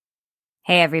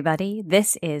Hey everybody,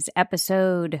 this is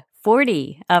episode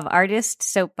 40 of Artist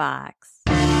Soapbox.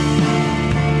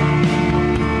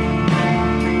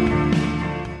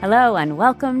 Hello and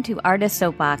welcome to Artist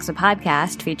Soapbox, a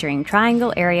podcast featuring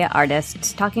Triangle area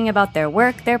artists talking about their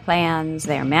work, their plans,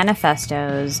 their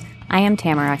manifestos. I am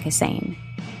Tamara Hussein.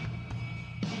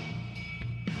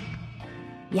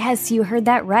 Yes, you heard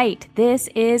that right. This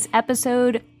is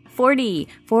episode 40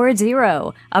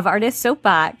 of Artist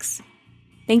Soapbox.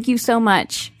 Thank you so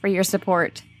much for your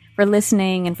support, for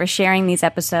listening, and for sharing these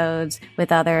episodes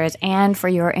with others, and for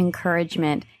your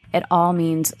encouragement. It all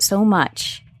means so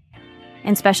much.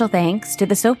 And special thanks to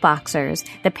the Soapboxers,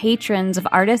 the patrons of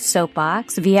Artist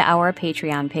Soapbox via our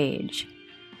Patreon page.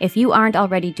 If you aren't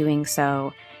already doing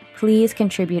so, please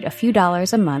contribute a few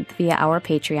dollars a month via our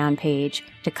Patreon page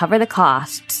to cover the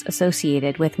costs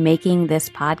associated with making this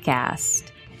podcast.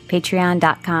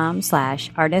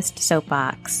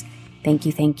 Patreon.com/artistsoapbox.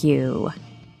 Thank you.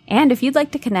 And if you'd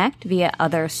like to connect via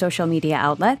other social media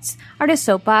outlets, Artist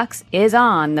Soapbox is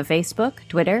on the Facebook,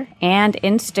 Twitter, and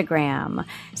Instagram.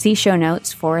 See show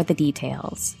notes for the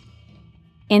details.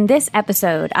 In this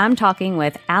episode, I'm talking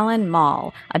with Alan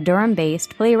Mall, a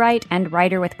Durham-based playwright and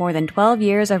writer with more than 12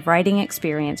 years of writing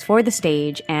experience for the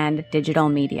stage and digital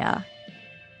media.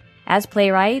 As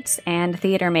playwrights and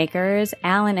theater makers,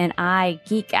 Alan and I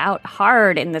geek out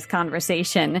hard in this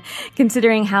conversation,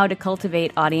 considering how to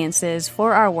cultivate audiences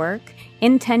for our work,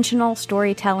 intentional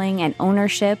storytelling and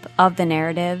ownership of the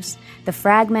narratives, the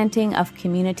fragmenting of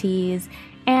communities,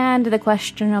 and the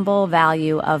questionable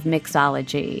value of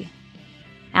mixology.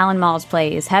 Alan Mall's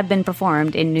plays have been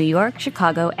performed in New York,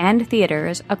 Chicago, and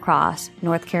theaters across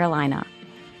North Carolina.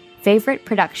 Favorite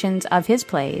productions of his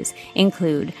plays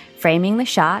include Framing the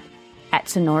Shot at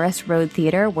Sonorous Road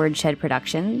Theater Wordshed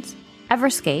Productions,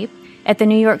 Everscape at the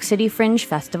New York City Fringe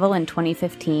Festival in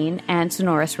 2015 and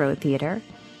Sonorous Road Theater,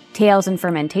 Tales and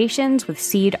Fermentations with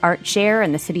Seed Art Share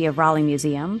in the City of Raleigh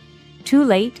Museum, Too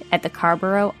Late at the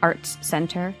Carborough Arts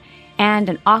Center, and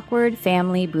An Awkward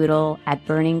Family Boodle at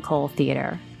Burning Coal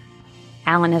Theater.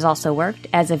 Alan has also worked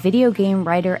as a video game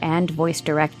writer and voice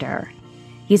director.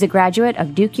 He's a graduate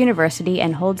of Duke University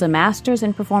and holds a master's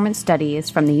in performance studies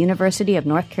from the University of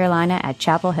North Carolina at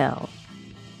Chapel Hill.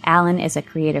 Alan is a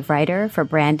creative writer for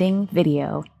branding,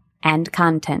 video, and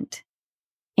content.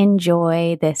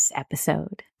 Enjoy this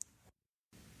episode.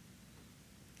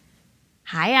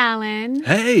 Hi, Alan.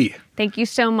 Hey. Thank you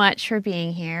so much for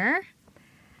being here.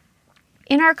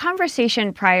 In our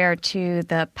conversation prior to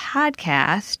the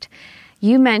podcast,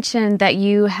 you mentioned that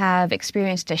you have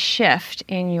experienced a shift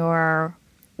in your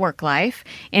work life.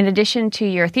 In addition to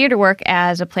your theater work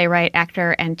as a playwright,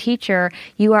 actor, and teacher,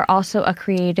 you are also a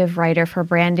creative writer for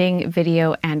branding,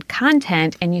 video, and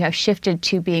content, and you have shifted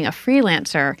to being a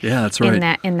freelancer. Yeah, that's right.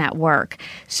 In that work.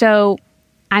 So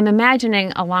I'm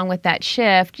imagining along with that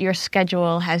shift, your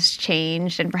schedule has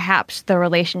changed, and perhaps the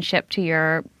relationship to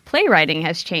your playwriting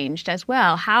has changed as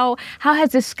well. How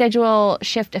has this schedule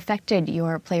shift affected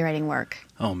your playwriting work?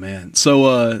 Oh, man.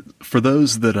 So for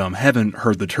those that haven't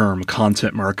heard the term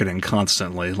content marketing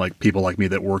constantly, like people like me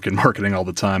that work in marketing all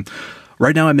the time,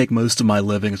 right now I make most of my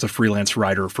living as a freelance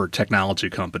writer for technology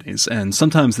companies. And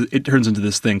sometimes it turns into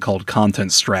this thing called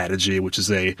content strategy, which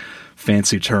is a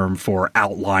fancy term for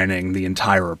outlining the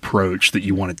entire approach that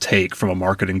you want to take from a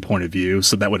marketing point of view.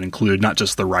 So that would include not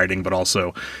just the writing, but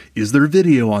also, is there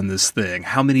video on this thing?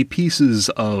 How many pieces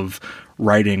of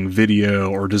writing,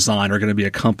 video, or design are going to be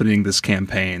accompanying this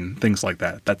campaign? Things like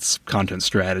that. That's content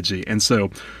strategy. And so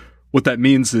what that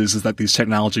means is that these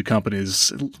technology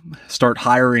companies start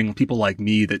hiring people like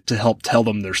me to help tell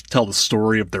the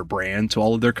story of their brand to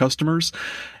all of their customers.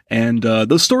 And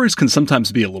those stories can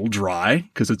sometimes be a little dry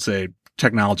because it's a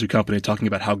technology company talking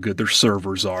about how good their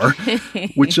servers are,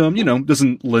 which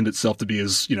doesn't lend itself to be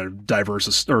as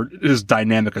diverse or as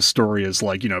dynamic a story as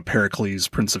like Pericles,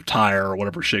 Prince of Tyre, or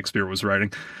whatever Shakespeare was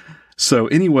writing. So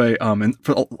anyway, and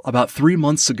for about 3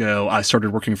 months ago, I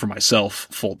started working for myself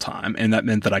full time, and that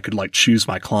meant that I could choose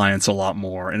my clients a lot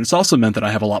more. And it's also meant that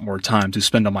I have a lot more time to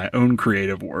spend on my own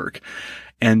creative work.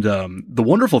 And the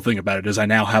wonderful thing about it is I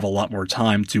now have a lot more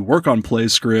time to work on play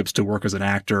scripts, to work as an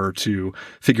actor, to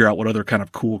figure out what other kind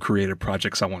of cool creative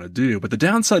projects I want to do. But the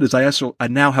downside is I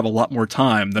now have a lot more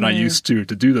time than I used to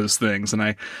do those things. And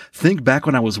I think back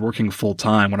when I was working full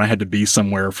time, when I had to be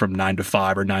somewhere from 9 to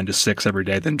 5 or 9 to 6 every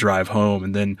day, then drive home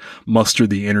and then muster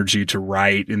the energy to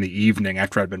write in the evening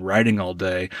after I'd been writing all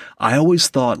day, I always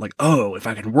thought if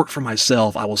I can work for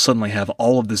myself, I will suddenly have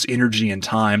all of this energy and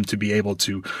time to be able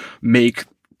to make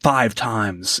 5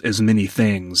 times as many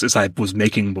things as I was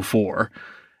making before.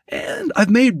 And I've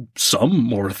made some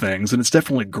more things, and it's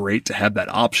definitely great to have that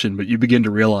option, but you begin to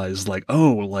realize like,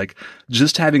 oh, like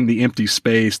just having the empty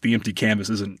space, the empty canvas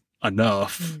isn't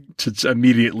enough to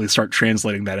immediately start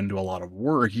translating that into a lot of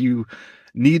work. You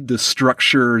need the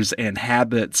structures and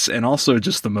habits and also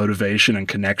just the motivation and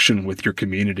connection with your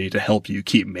community to help you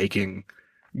keep making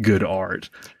good art.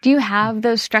 Do you have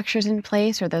those structures in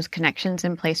place or those connections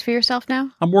in place for yourself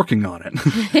now? I'm working on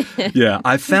it. Yeah,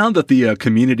 I found that the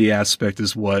community aspect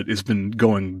is what has been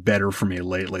going better for me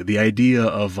lately. The idea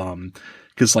of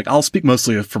because like I'll speak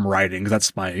mostly from writing,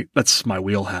 'cause that's my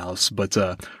wheelhouse, but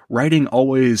writing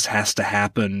always has to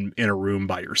happen in a room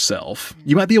by yourself.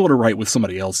 You might be able to write with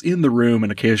somebody else in the room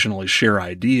and occasionally share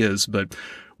ideas, but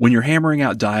when you're hammering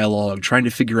out dialogue, trying to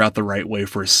figure out the right way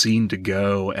for a scene to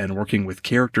go and working with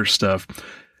character stuff,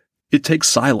 it takes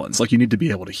silence. Like you need to be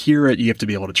able to hear it. You have to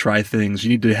be able to try things. You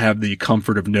need to have the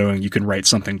comfort of knowing you can write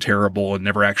something terrible and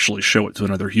never actually show it to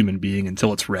another human being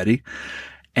until it's ready.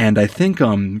 And I think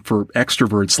for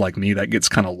extroverts like me, that gets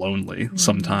kind of lonely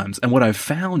sometimes. And what I've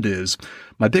found is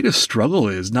my biggest struggle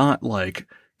is not like,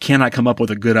 can I come up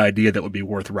with a good idea that would be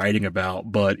worth writing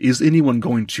about, but is anyone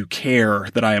going to care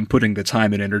that I am putting the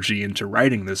time and energy into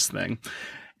writing this thing?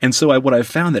 And so what I've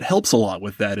found that helps a lot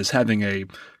with that is having a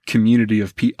community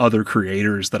of other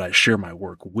creators that I share my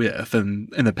work with.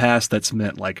 And in the past, that's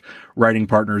meant like writing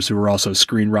partners who are also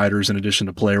screenwriters in addition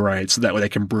to playwrights. So that way they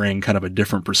can bring kind of a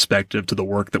different perspective to the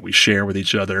work that we share with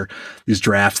each other, these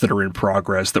drafts that are in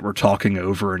progress that we're talking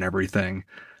over and everything.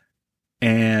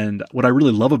 And what I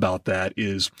really love about that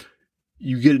is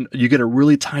you get a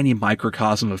really tiny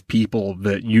microcosm of people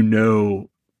that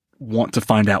want to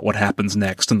find out what happens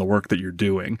next in the work that you're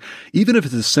doing. Even if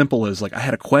it's as simple as like, I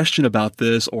had a question about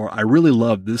this, or I really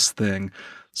love this thing.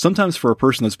 Sometimes for a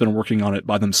person that's been working on it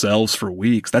by themselves for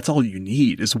weeks, that's all you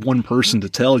need is one person to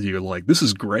tell you like, this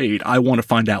is great. I want to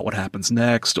find out what happens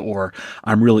next, or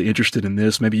I'm really interested in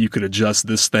this. Maybe you could adjust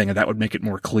this thing and that would make it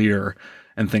more clear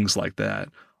and things like that.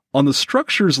 On the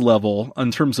structures level,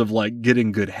 in terms of like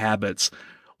getting good habits,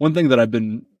 one thing that I've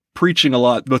been preaching a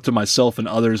lot, both to myself and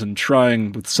others, and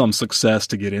trying with some success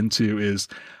to get into is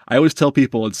I always tell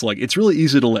people it's like, it's really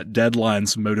easy to let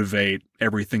deadlines motivate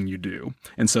everything you do.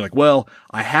 And so like, well,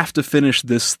 I have to finish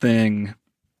this thing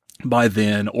by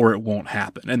then or it won't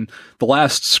happen. And the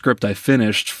last script I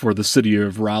finished for the City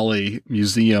of Raleigh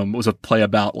Museum was a play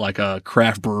about like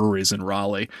craft breweries in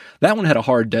Raleigh. That one had a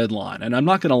hard deadline. And I'm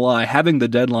not going to lie, having the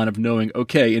deadline of knowing,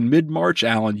 okay, in mid-March,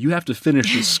 Alan, you have to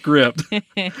finish the script.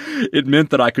 It meant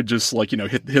that I could just like,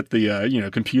 hit the,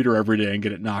 computer every day and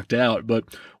get it knocked out. But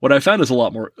what I found is a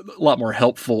lot more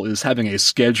helpful is having a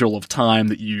schedule of time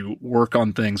that you work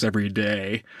on things every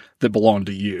day that belong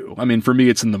to you. I mean, for me,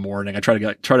 it's in the morning. I try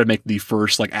to make the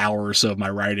first like hour or so of my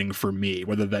writing for me,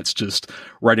 whether that's just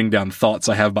writing down thoughts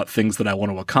I have about things that I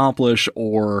want to accomplish,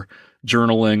 or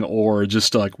journaling, or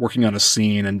just like working on a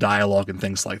scene and dialogue and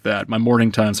things like that. My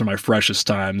morning times are my freshest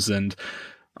times, and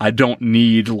I don't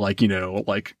need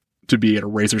to be at a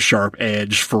razor sharp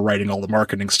edge for writing all the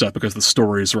marketing stuff because the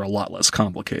stories are a lot less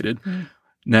complicated.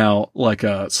 Now,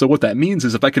 so what that means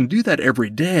is if I can do that every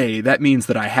day, that means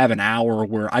that I have an hour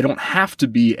where I don't have to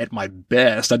be at my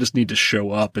best. I just need to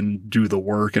show up and do the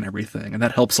work and everything. And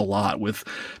that helps a lot with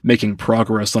making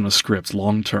progress on a script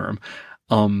long term.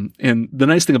 And the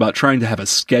nice thing about trying to have a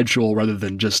schedule rather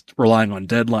than just relying on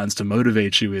deadlines to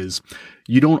motivate you is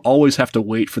you don't always have to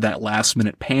wait for that last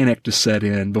minute panic to set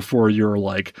in before you're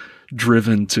like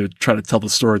driven to try to tell the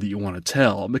story that you want to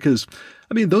tell. Because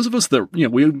I mean, those of us that,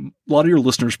 a lot of your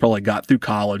listeners probably got through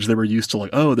college. They were used to like,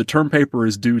 oh, the term paper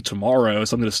is due tomorrow,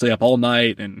 so I'm going to stay up all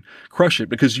night and crush it,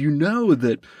 because you know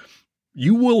that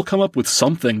you will come up with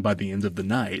something by the end of the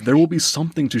night. There will be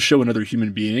something to show another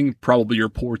human being, probably your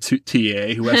poor TA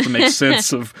who has to make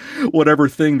sense of whatever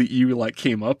thing that you like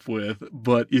came up with.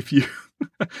 But if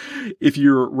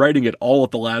you're writing it all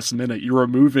at the last minute, you're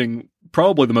removing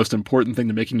probably the most important thing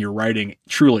to making your writing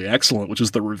truly excellent, which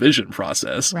is the revision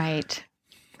process. Right.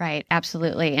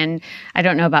 Absolutely. And I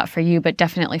don't know about for you, but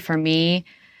definitely for me,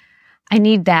 I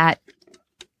need that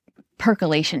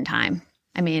percolation time.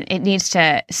 I mean, it needs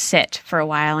to sit for a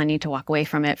while. I need to walk away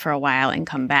from it for a while and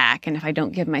come back. And if I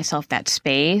don't give myself that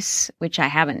space, which I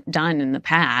haven't done in the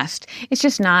past,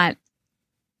 it's not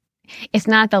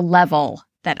the level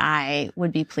that I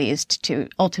would be pleased to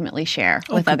ultimately share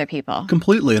with other people.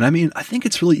 Completely. And I mean, I think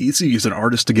it's really easy as an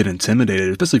artist to get intimidated,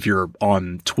 especially if you're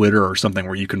on Twitter or something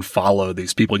where you can follow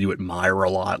these people you admire a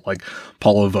lot, like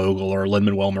Paula Vogel or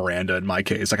Lin-Manuel Miranda in my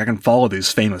case. Like I can follow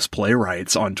these famous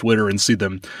playwrights on Twitter and see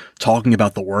them talking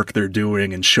about the work they're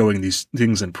doing and showing these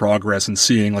things in progress and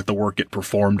seeing like the work get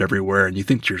performed everywhere. And you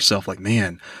think to yourself like,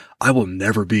 man, I will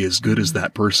never be as good as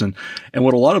that person. And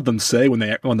what a lot of them say when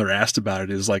they're asked about it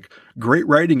is like, great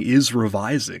writing is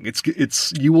revising.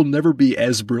 It's you will never be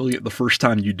as brilliant the first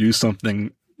time you do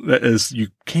something as you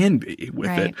can be with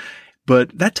it.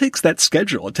 But that takes that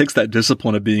schedule. It takes that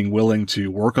discipline of being willing to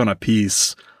work on a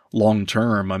piece long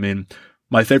term. I mean,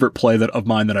 my favorite play of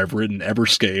mine that I've written,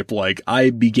 Everscape, like I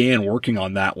began working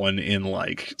on that one in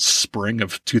like spring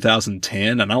of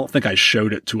 2010, and I don't think I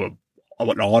showed it to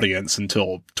an audience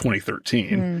until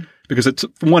 2013 because it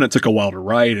took a while to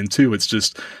write, and two, it's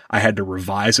just I had to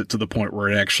revise it to the point where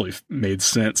it actually made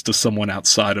sense to someone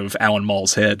outside of Alan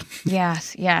Mall's head.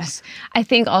 Yes. I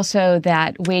think also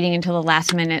that waiting until the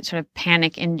last minute, sort of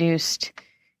panic-induced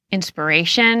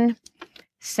inspiration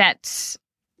sets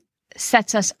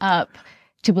us up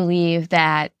to believe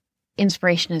that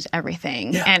inspiration is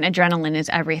everything and adrenaline is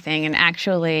everything. And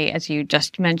actually, as you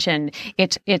just mentioned,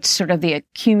 it's sort of the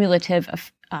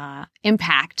cumulative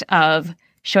impact of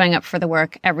showing up for the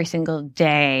work every single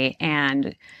day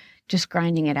and just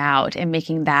grinding it out and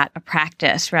making that a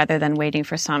practice rather than waiting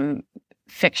for some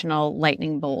fictional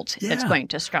lightning bolt that's going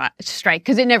to strike,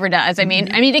 because it never does. I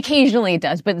mean, occasionally it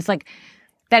does, but it's like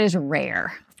that is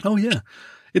rare. Oh yeah.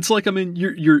 It's like, I mean,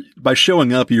 you're by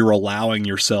showing up, you're allowing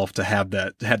yourself to have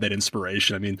that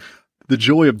inspiration. I mean, the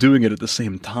joy of doing it at the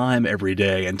same time every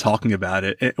day and talking about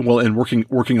it, and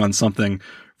working on something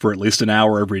for at least an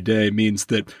hour every day means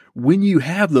that when you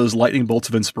have those lightning bolts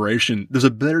of inspiration, there's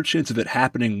a better chance of it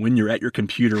happening when you're at your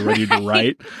computer ready to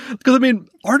write. Because I mean,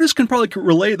 artists can probably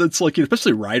relate. That's like,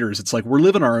 especially writers, it's like we're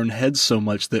living our own heads so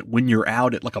much that when you're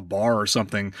out at like a bar or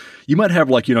something, you might have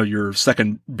like, your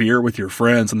second beer with your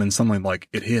friends and then something like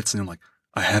it hits and you're like,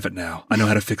 I have it now. I know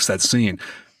how to fix that scene.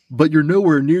 But you're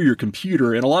nowhere near your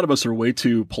computer. And a lot of us are way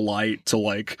too polite to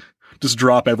like just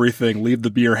drop everything, leave the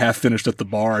beer half finished at the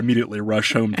bar, immediately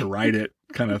rush home to write it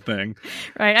kind of thing.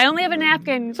 Right. I only have a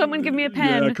napkin. Someone give me a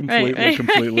pen. Yeah,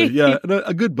 completely. Yeah. And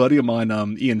a good buddy of mine,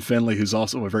 Ian Finley, who's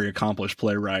also a very accomplished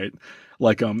playwright.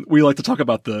 Like, we like to talk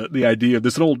about the idea of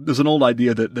there's an old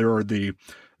idea that there are the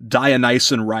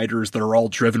Dionysian writers that are all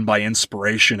driven by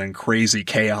inspiration and crazy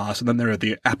chaos. And then there are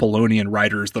the Apollonian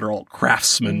writers that are all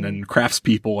craftsmen and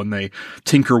craftspeople, and they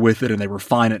tinker with it and they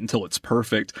refine it until it's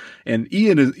perfect. And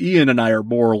Ian and I are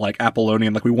more like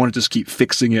Apollonian, like we want to just keep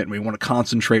fixing it and we want to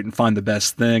concentrate and find the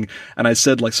best thing. And I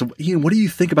said, like, so Ian, what do you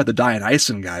think about the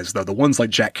Dionysian guys though? The ones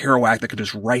like Jack Kerouac that could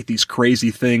just write these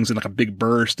crazy things in like a big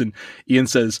burst. And Ian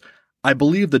says, I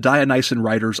believe the Dionysian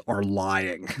writers are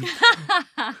lying.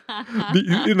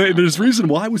 There's reason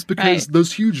why was because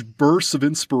those huge bursts of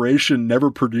inspiration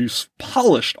never produce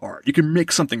polished art. You can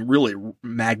make something really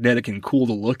magnetic and cool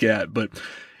to look at, but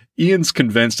Ian's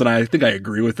convinced, and I think I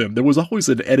agree with him, there was always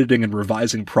an editing and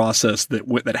revising process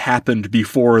that happened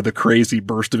before the crazy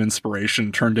burst of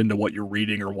inspiration turned into what you're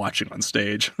reading or watching on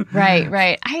stage.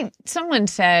 Right. Someone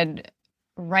said,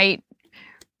 write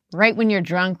when you're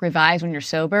drunk, revise when you're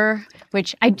sober,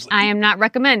 which I am not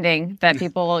recommending that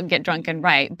people get drunk and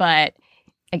write. But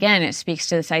again, it speaks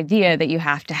to this idea that you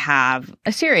have to have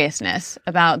a seriousness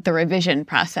about the revision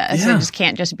process. Yeah. It just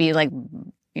can't just be like,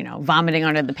 vomiting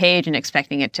onto the page and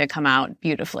expecting it to come out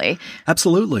beautifully.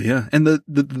 Absolutely, yeah. And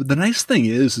the nice thing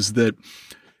is that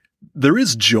there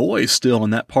is joy still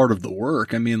in that part of the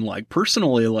work. I mean, like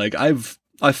personally, like I've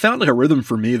found like a rhythm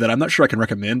for me that I'm not sure I can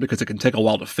recommend because it can take a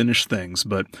while to finish things,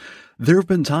 but there have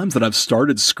been times that I've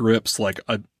started scripts like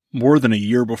more than a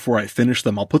year before I finish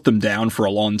them. I'll put them down for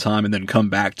a long time and then come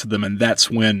back to them. And that's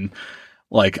when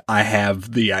like I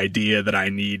have the idea that I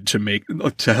need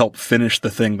to help finish the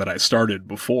thing that I started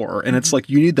before. And it's like,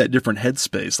 you need that different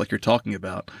headspace like you're talking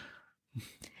about.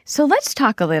 So let's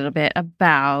talk a little bit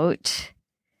about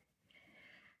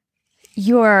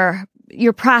your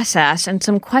process and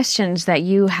some questions that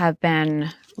you have been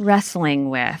wrestling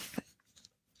with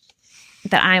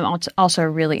that I'm also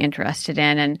really interested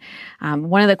in. And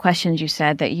one of the questions you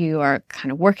said that you are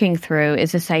kind of working through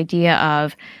is this idea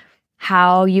of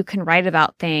how you can write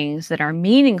about things that are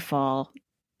meaningful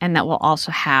and that will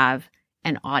also have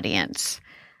an audience.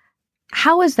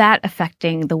 How is that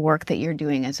affecting the work that you're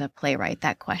doing as a playwright,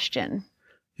 that question?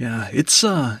 Yeah, it's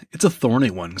a thorny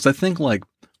one because I think like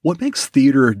what makes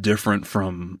theater different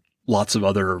from lots of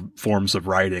other forms of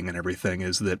writing and everything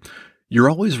is that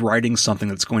you're always writing something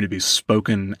that's going to be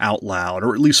spoken out loud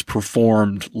or at least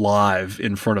performed live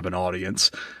in front of an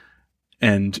audience.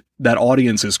 And that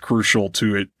audience is crucial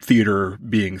to it, theater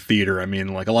being theater. I mean,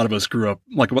 like a lot of us grew up,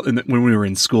 like when we were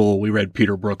in school, we read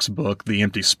Peter Brook's book, The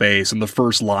Empty Space. And the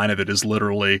first line of it is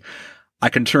literally, I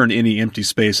can turn any empty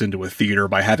space into a theater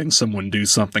by having someone do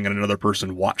something and another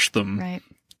person watch them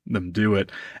them do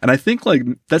it. And I think like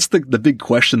that's the big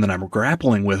question that I'm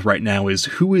grappling with right now is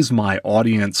who is my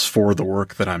audience for the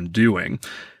work that I'm doing?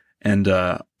 And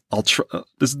I'll try.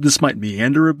 This might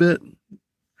meander a bit.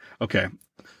 Okay.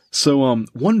 So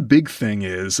one big thing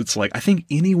is it's like I think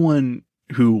anyone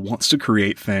who wants to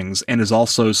create things and is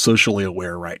also socially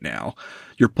aware right now.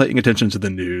 You're paying attention to the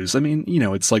news. I mean,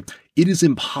 it's like it is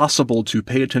impossible to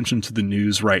pay attention to the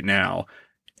news right now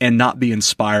and not be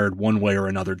inspired one way or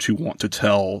another to want to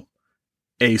tell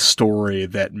a story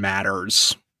that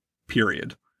matters,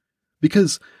 period.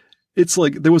 Because it's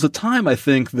like there was a time I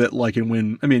think that like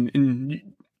when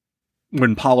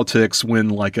politics, when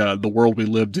like the world we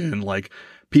lived in, like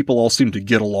people all seemed to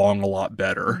get along a lot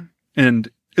better. And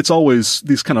it's always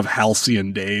these kind of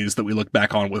halcyon days that we look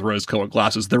back on with rose-colored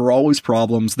glasses. There were always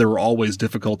problems. There were always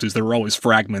difficulties. There were always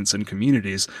fragments in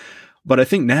communities. But I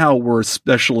think now we're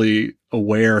especially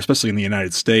aware, especially in the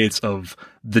United States, of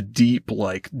the deep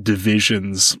like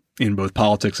divisions in both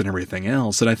politics and everything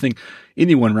else. And I think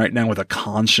anyone right now with a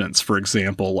conscience, for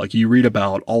example, like you read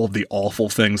about all of the awful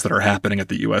things that are happening at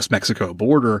the US-Mexico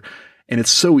border, and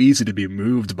it's so easy to be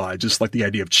moved by just like the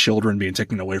idea of children being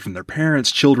taken away from their parents,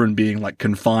 children being like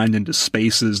confined into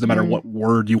spaces, no matter what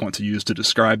word you want to use to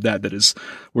describe that is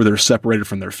where they're separated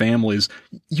from their families.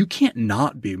 You can't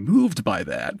not be moved by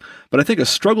that. But I think a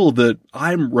struggle that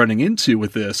I'm running into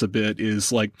with this a bit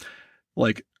is like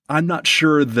I'm not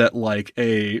sure that like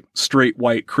a straight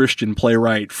white Christian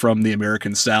playwright from the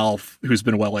American South who's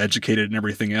been well educated and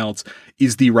everything else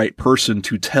is the right person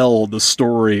to tell the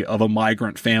story of a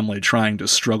migrant family trying to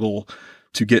struggle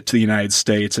to get to the United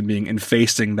States and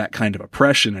facing that kind of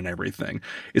oppression and everything.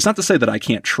 It's not to say that I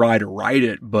can't try to write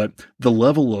it, but the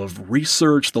level of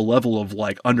research, the level of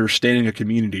like understanding a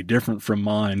community different from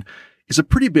mine is a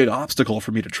pretty big obstacle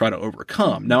for me to try to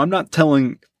overcome. Now, I'm not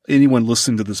telling anyone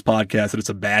listening to this podcast that it's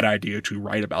a bad idea to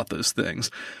write about those things.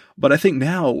 But I think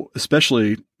now,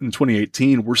 especially in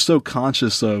 2018, we're so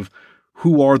conscious of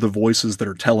who are the voices that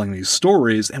are telling these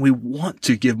stories. And we want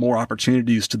to give more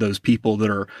opportunities to those people that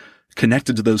are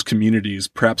connected to those communities,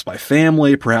 perhaps by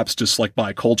family, perhaps just like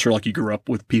by culture, like you grew up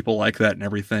with people like that and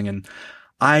everything. And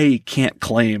I can't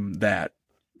claim that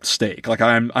stake. Like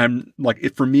I'm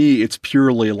like, for me, it's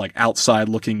purely like outside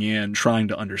looking in, trying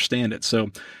to understand it.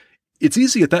 So it's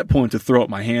easy at that point to throw up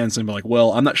my hands and be like,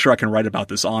 well, I'm not sure I can write about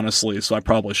this honestly, so I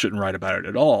probably shouldn't write about it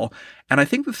at all. And I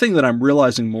think the thing that I'm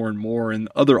realizing more and more, and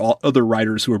other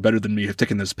writers who are better than me have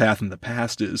taken this path in the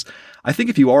past, is I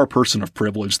think if you are a person of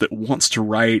privilege that wants to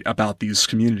write about these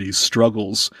communities'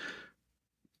 struggles,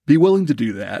 be willing to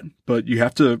do that, but you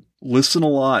have to listen a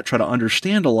lot, try to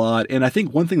understand a lot. And I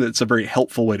think one thing that's a very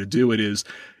helpful way to do it is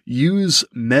use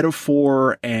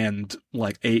metaphor and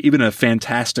like even a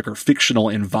fantastic or fictional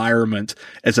environment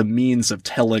as a means of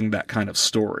telling that kind of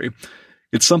story.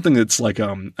 It's something that's like, this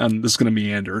is going to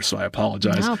meander, so I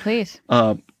apologize. No, please.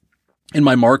 In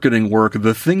my marketing work,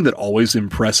 the thing that always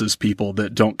impresses people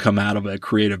that don't come out of a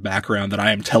creative background that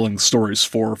I am telling stories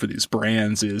for these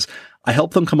brands is I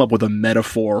help them come up with a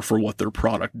metaphor for what their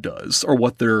product does or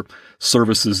what their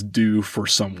services do for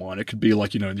someone. It could be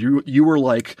like, you were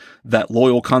like that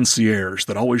loyal concierge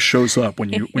that always shows up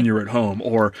when you're at home,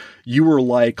 or you were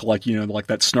like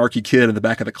that snarky kid in the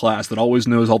back of the class that always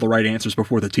knows all the right answers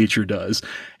before the teacher does.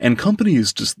 And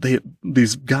companies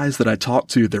these guys that I talk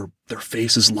to, their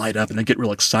faces light up and they get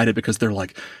real excited because they're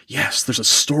like, yes, there's a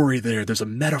story there. There's a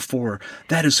metaphor.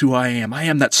 That is who I am. I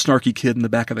am that snarky kid in the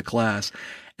back of the class.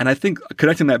 And I think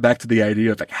connecting that back to the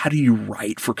idea of like, how do you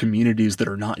write for communities that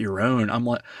are not your own?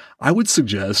 I would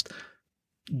suggest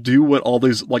do what all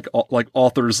these like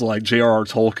authors like J.R.R.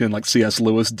 Tolkien, like C.S.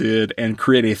 Lewis did, and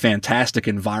create a fantastic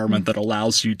environment that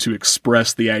allows you to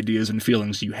express the ideas and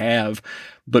feelings you have,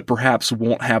 but perhaps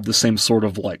won't have the same sort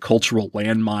of like cultural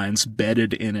landmines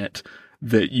bedded in it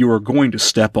that you are going to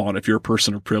step on if you're a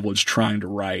person of privilege trying to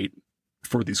write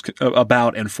for these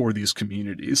about and for these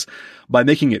communities. By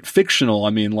making it fictional, I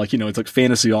mean, like, it's like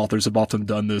fantasy authors have often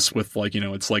done this with like,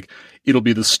 it's like it'll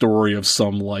be the story of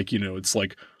some like, it's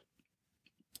like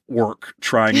orc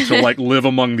trying to like live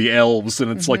among the elves, and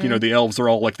it's like, the elves are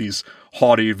all like these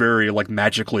haughty, very like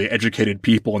magically educated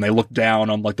people, and they look down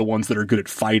on like the ones that are good at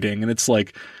fighting, and it's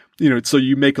like, so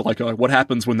you make like what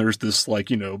happens when there's this like,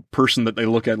 person that they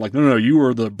look at like, no, you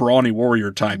are the brawny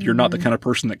warrior type. You're not the kind of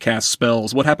person that casts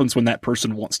spells. What happens when that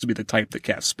person wants to be the type that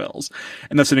casts spells?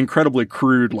 And that's an incredibly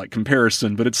crude like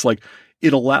comparison, but it's like,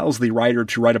 it allows the writer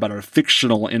to write about a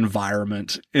fictional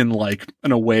environment in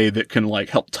a way that can like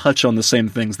help touch on the same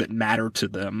things that matter to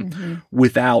them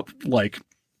without like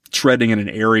treading in an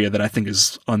area that I think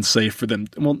is unsafe for them.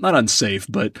 Well, not unsafe,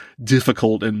 but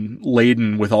difficult and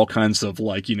laden with all kinds of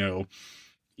like,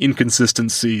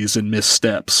 inconsistencies and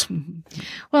missteps.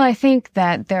 Well, I think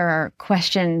that there are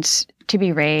questions to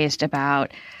be raised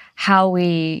about how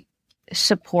we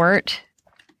support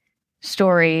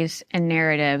stories and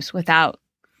narratives without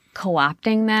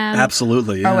co-opting them.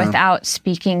 Absolutely, yeah. Or without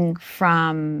speaking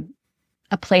from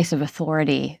a place of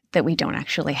authority that we don't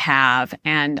actually have.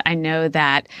 And I know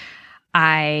that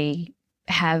I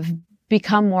have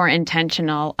become more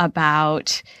intentional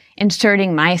about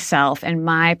inserting myself and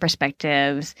my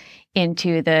perspectives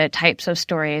into the types of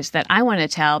stories that I want to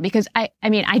tell, because I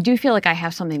mean, I do feel like I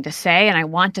have something to say and I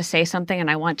want to say something and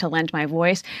I want to lend my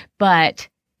voice, but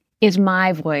is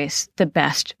my voice the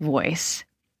best voice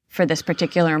for this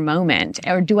particular moment?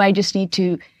 Or do I just need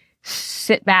to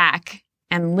sit back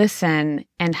and listen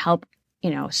and help,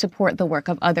 support the work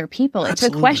of other people? Absolutely.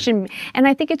 It's a question. And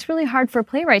I think it's really hard for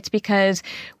playwrights because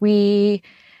we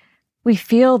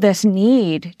feel this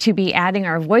need to be adding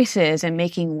our voices and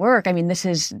making work. I mean, this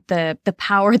is the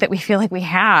power that we feel like we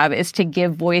have, is to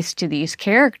give voice to these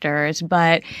characters,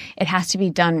 but it has to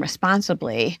be done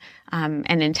responsibly and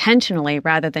intentionally,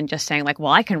 rather than just saying like,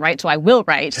 well, I can write, so I will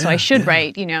write, so I should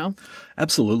write,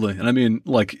 Absolutely. And I mean,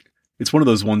 like, it's one of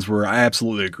those ones where I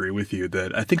absolutely agree with you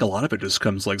that I think a lot of it just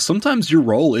comes like, sometimes your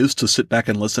role is to sit back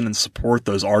and listen and support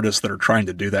those artists that are trying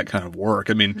to do that kind of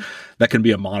work. I mean, that can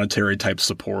be a monetary type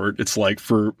support. It's like,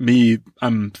 for me,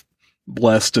 I'm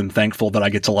blessed and thankful that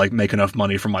I get to like make enough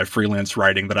money from my freelance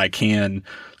writing that I can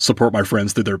support my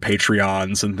friends through their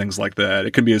Patreons and things like that.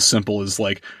 It can be as simple as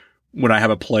like, when I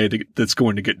have a play that's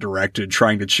going to get directed,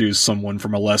 trying to choose someone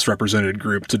from a less represented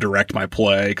group to direct my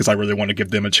play, because I really want to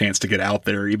give them a chance to get out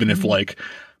there, even if like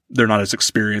they're not as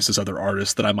experienced as other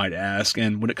artists that I might ask.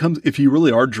 And when it comes, if you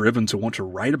really are driven to want to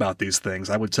write about these things,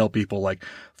 I would tell people like,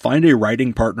 find a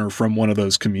writing partner from one of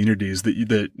those communities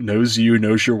that knows you,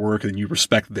 knows your work, and you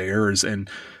respect theirs, and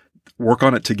work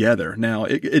on it together. Now,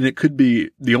 it could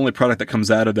be the only product that comes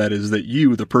out of that is that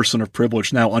you, the person of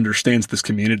privilege, now understands this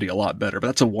community a lot better. But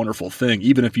that's a wonderful thing,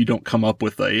 even if you don't come up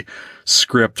with a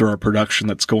script or a production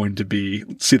that's going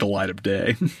to see the light of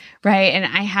day. Right. And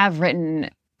I have written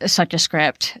such a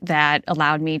script that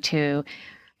allowed me to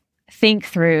think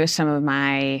through some of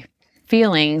my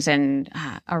feelings and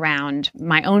around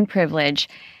my own privilege.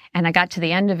 And I got to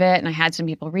the end of it and I had some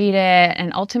people read it.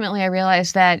 And ultimately I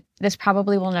realized that this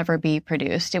probably will never be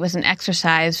produced. It was an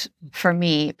exercise for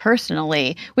me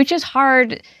personally, which is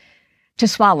hard to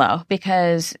swallow,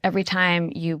 because every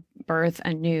time you birth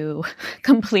a new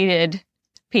completed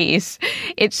piece,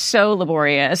 it's so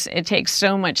laborious. It takes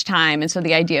so much time. And so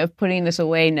the idea of putting this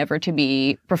away, never to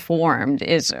be performed,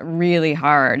 is really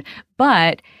hard.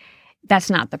 But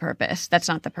that's not the purpose. That's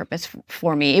not the purpose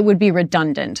for me. It would be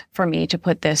redundant for me to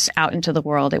put this out into the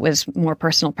world. It was more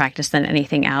personal practice than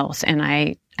anything else. And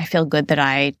I feel good that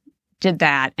I did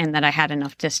that, and that I had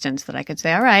enough distance that I could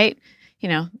say, all right,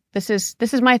 this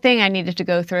is my thing I needed to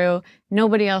go through.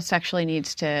 Nobody else actually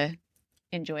needs to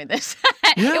enjoy this.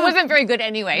 Yeah. It wasn't very good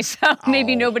anyway, so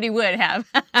maybe nobody would have.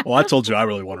 Well, I told you I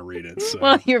really want to read it. So.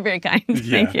 Well, you're very kind.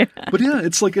 Thank you. But yeah,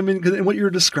 it's like, I mean, and what you're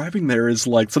describing there is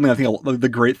like something I think the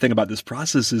great thing about this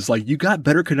process is like, you got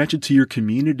better connected to your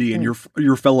community and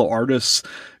your fellow artists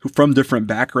who from different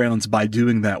backgrounds by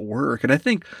doing that work. And I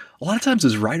think a lot of times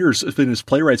as writers and as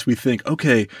playwrights, we think,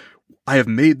 okay, I have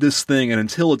made this thing, and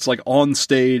until it's like on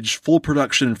stage, full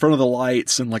production in front of the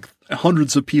lights and like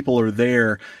hundreds of people are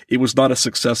there, it was not a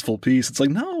successful piece. It's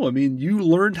like, no, I mean, you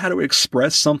learned how to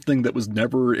express something that was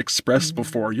never expressed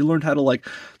before. You learned how to like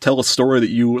tell a story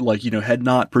that you like, had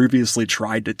not previously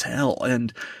tried to tell.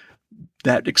 And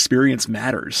that experience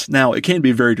matters. Now, it can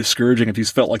be very discouraging if you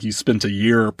felt like you spent a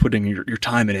year putting your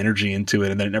time and energy into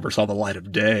it and then it never saw the light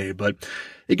of day. But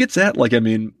it gets at like, I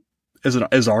mean,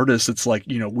 as artists, it's like,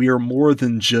 we are more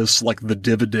than just like the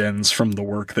dividends from the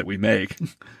work that we make.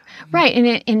 Right.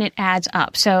 And it adds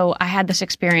up. So I had this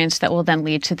experience that will then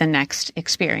lead to the next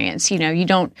experience. You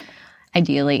don't,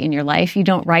 ideally in your life, you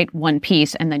don't write one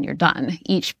piece and then you're done.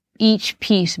 Each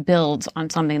piece builds on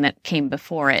something that came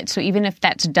before it. So even if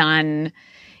that's done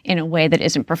in a way that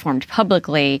isn't performed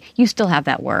publicly, you still have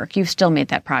that work. You've still made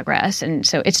that progress. And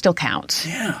so it still counts.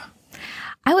 Yeah.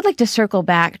 I would like to circle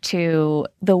back to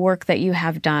the work that you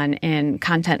have done in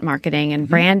content marketing and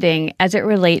branding as it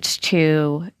relates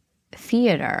to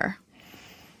theater.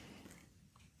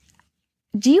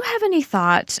 Do you have any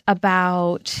thoughts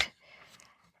about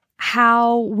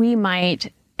how we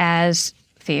might, as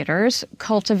theaters,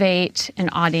 cultivate an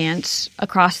audience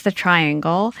across the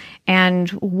triangle,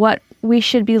 and what we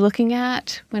should be looking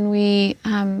at when we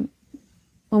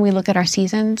look at our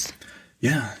seasons?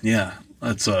 Yeah.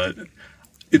 That's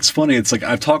It's funny. It's like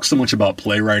I've talked so much about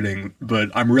playwriting, but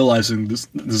I'm realizing this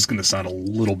is going to sound a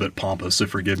little bit pompous, so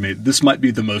forgive me. This might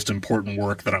be the most important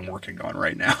work that I'm working on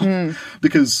right now.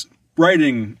 Because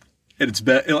writing at its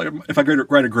best, if I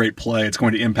write a great play, it's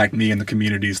going to impact me and the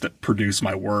communities that produce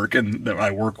my work and that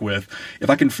I work with. If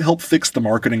I can help fix the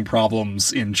marketing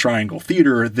problems in Triangle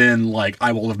Theater, then like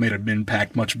I will have made an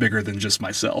impact much bigger than just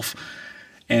myself.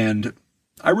 And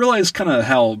I realize kind of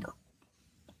how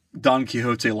Don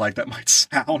Quixote like that might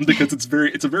sound, because it's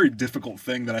a very difficult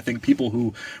thing that I think people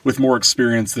who with more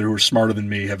experience that who are smarter than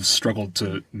me have struggled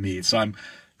to meet. So I'm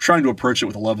trying to approach it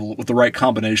with the right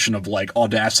combination of like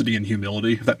audacity and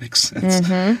humility, if that makes sense.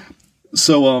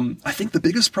 So I think the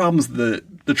biggest problems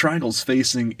that the Triangle's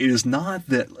facing is not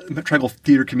that the Triangle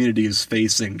theater community is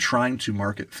facing trying to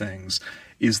market things,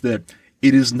 is that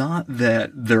it is not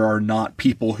that there are not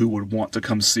people who would want to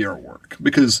come see our work,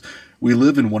 because we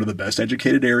live in one of the best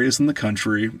educated areas in the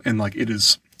country, and like it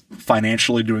is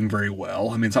financially doing very well.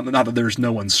 I mean, it's not that there's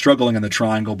no one struggling in the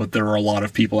Triangle, but there are a lot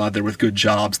of people out there with good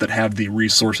jobs that have the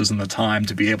resources and the time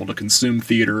to be able to consume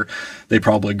theater. They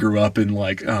probably grew up in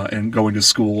like and going to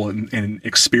school and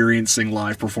experiencing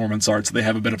live performance arts. They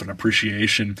have a bit of an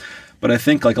appreciation. But I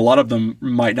think like a lot of them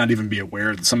might not even be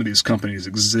aware that some of these companies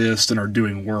exist and are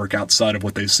doing work outside of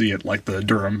what they see at like the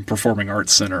Durham Performing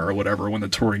Arts Center or whatever when the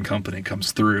touring company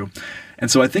comes through. And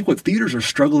so I think what theaters are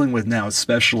struggling with now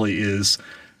especially is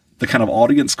the kind of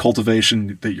audience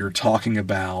cultivation that you're talking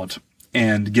about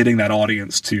and getting that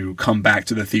audience to come back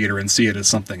to the theater and see it as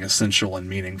something essential and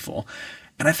meaningful.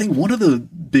 And I think one of the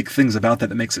big things about that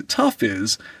makes it tough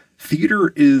is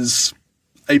theater is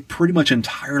a pretty much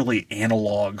entirely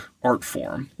analog art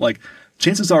form. Like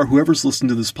chances are whoever's listening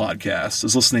to this podcast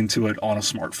is listening to it on a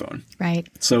smartphone. Right.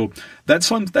 So that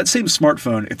same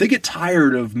smartphone, if they get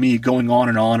tired of me going on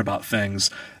and on about things,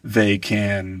 they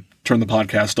can turn the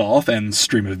podcast off and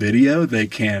stream a video. They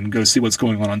can go see what's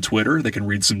going on Twitter. They can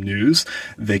read some news.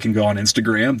 They can go on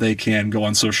Instagram. They can go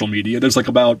on social media. There's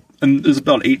about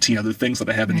 18 other things that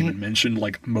I haven't even mentioned,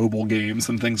 like mobile games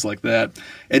and things like that.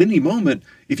 At any moment,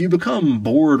 if you become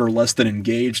bored or less than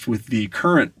engaged with the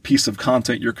current piece of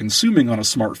content you're consuming on a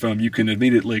smartphone, you can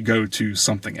immediately go to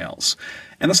something else.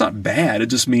 And that's not bad. It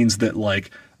just means that like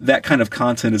that kind of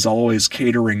content is always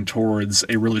catering towards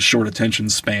a really short attention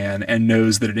span and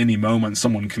knows that at any moment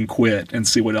someone can quit and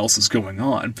see what else is going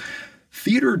on.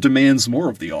 Theater demands more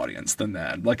of the audience than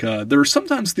that. Like there are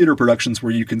sometimes theater productions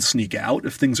where you can sneak out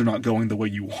if things are not going the way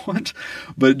you want.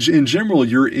 But in general,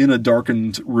 you're in a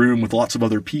darkened room with lots of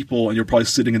other people and you're probably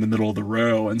sitting in the middle of the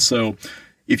row. And so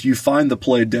if you find the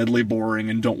play deadly boring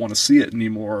and don't want to see it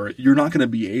anymore, you're not going to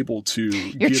be able to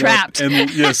You're trapped. And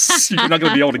yes, you're not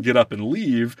going to be able to get up and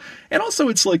leave. And also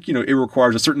it's like, it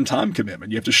requires a certain time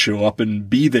commitment. You have to show up and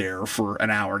be there for an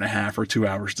hour and a half or 2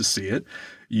 hours to see it.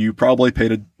 You probably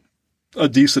paid a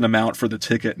decent amount for the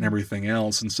ticket and everything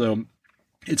else. And so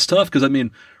it's tough because, I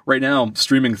mean, right now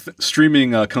streaming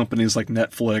companies like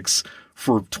Netflix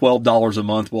for $12 a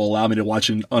month will allow me to watch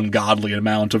an ungodly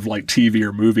amount of like TV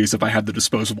or movies if I have the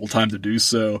disposable time to do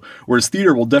so. Whereas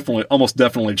theater will almost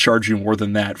definitely charge you more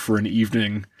than that for an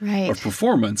evening of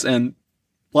performance. And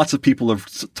lots of people have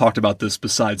talked about this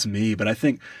besides me, but I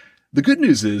think the good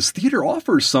news is theater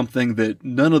offers something that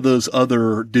none of those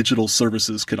other digital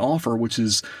services can offer, which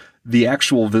is the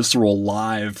actual visceral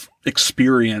live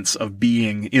experience of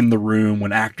being in the room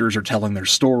when actors are telling their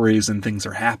stories and things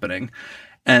are happening.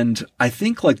 And I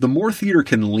think like the more theater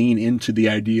can lean into the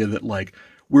idea that like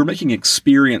we're making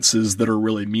experiences that are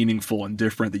really meaningful and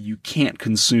different that you can't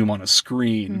consume on a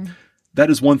screen,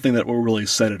 that is one thing that will really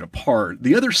set it apart.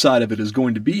 The other side of it is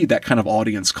going to be that kind of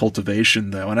audience cultivation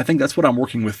though. And I think that's what I'm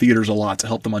working with theaters a lot to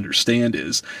help them understand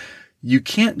is you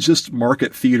can't just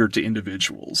market theater to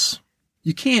individuals.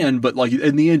 You can, but like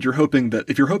in the end, you're hoping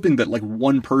that like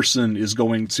one person is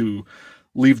going to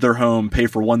leave their home, pay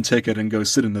for one ticket and go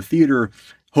sit in the theater,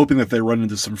 hoping that they run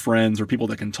into some friends or people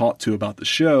they can talk to about the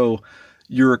show,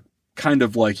 you're kind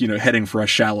of like, heading for a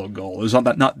shallow goal. There's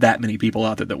not that many people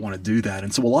out there that want to do that.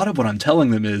 And so a lot of what I'm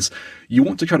telling them is you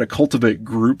want to try to cultivate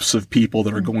groups of people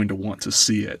that are going to want to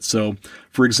see it. So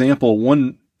for example,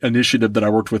 one initiative that I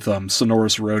worked with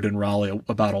Sonoris Road in Raleigh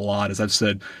about a lot is I've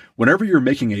said, whenever you're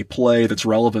making a play that's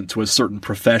relevant to a certain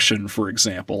profession, for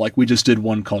example, like we just did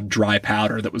one called Dry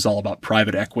Powder that was all about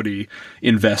private equity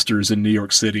investors in New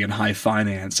York City and high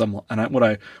finance.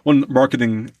 One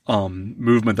marketing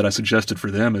movement that I suggested for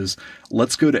them is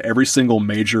let's go to every single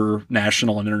major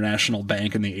national and international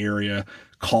bank in the area,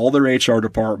 call their HR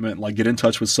department, like get in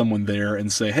touch with someone there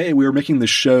and say, hey, we are making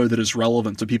this show that is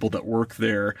relevant to people that work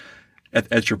there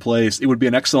at your place. It would be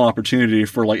an excellent opportunity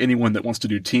for like anyone that wants to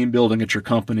do team building at your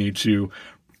company to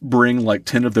bring like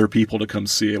 10 of their people to come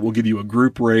see it. We'll give you a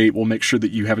group rate. We'll make sure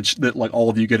that you have that like all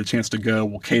of you get a chance to go.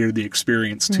 We'll cater the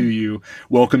experience to you,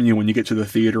 welcome you when you get to the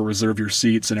theater, reserve your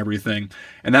seats and everything.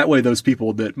 And that way, those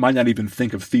people that might not even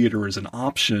think of theater as an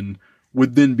option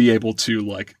would then be able to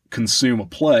like consume a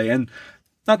play. And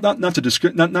not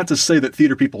to say that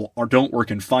theater people don't work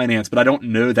in finance, but I don't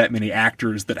know that many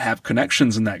actors that have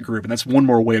connections in that group. And that's one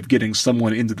more way of getting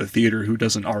someone into the theater who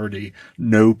doesn't already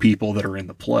know people that are in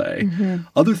the play.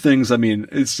 Other things, I mean,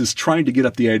 it's just trying to get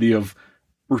up the idea of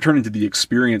returning to the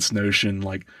experience notion,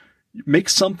 like make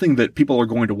something that people are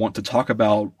going to want to talk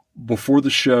about before the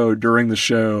show, during the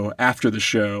show, after the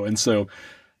show. And so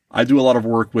I do a lot of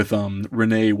work with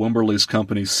Renee Wimberly's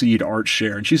company, Seed Art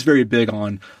Share, and she's very big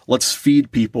on let's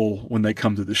feed people when they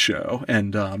come to the show.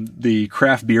 And the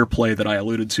craft beer play that I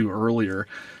alluded to earlier,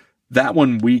 that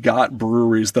one we got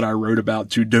breweries that I wrote about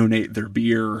to donate their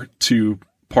beer to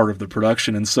part of the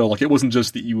production. And so like it wasn't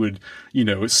just that you would,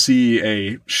 see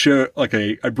a show, like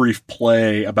a brief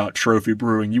play about trophy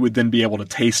brewing, you would then be able to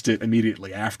taste it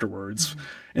immediately afterwards.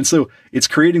 And so it's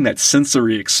creating that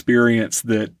sensory experience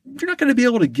that you're not going to be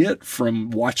able to get from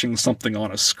watching something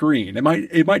on a screen.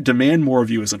 It might demand more of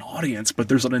you as an audience, but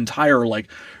there's an entire like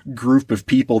group of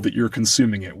people that you're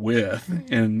consuming it with,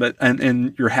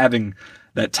 and you're having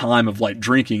that time of like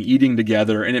drinking, eating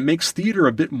together, and it makes theater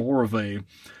a bit more of a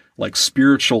like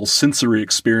spiritual sensory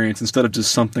experience instead of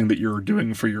just something that you're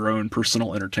doing for your own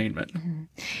personal entertainment.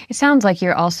 It sounds like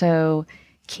you're also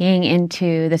keying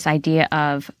into this idea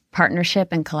of partnership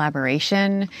and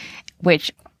collaboration,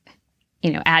 which,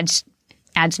 adds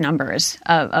numbers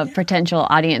of potential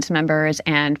audience members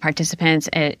and participants.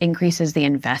 It increases the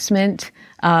investment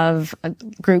of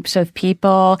groups of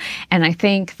people. And I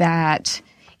think that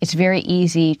it's very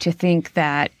easy to think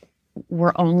that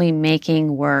we're only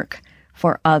making work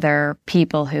for other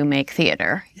people who make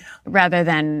theater, rather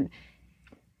than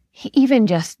even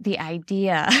just the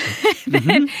idea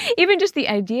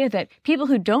that people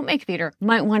who don't make theater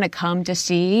might want to come to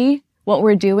see what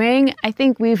we're doing. I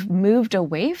think we've moved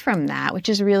away from that, which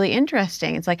is really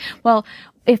interesting. It's like, well,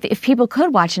 if people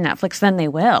could watch Netflix, then they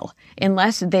will,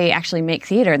 unless they actually make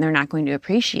theater, and they're not going to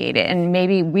appreciate it. And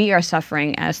maybe we are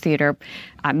suffering as theater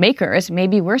makers.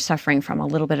 Maybe we're suffering from a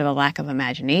little bit of a lack of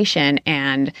imagination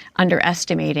and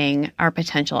underestimating our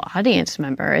potential audience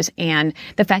members, and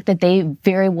the fact that they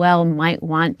very well might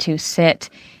want to sit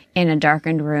in a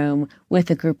darkened room with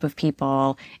a group of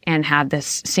people and have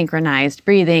this synchronized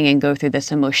breathing and go through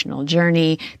this emotional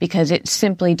journey, because it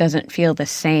simply doesn't feel the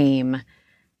same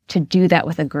to do that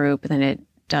with a group than it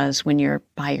does when you're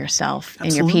by yourself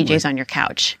in your PJs on your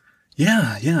couch.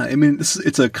 Yeah. I mean,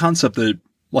 it's a concept that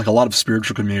like a lot of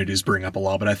spiritual communities bring up a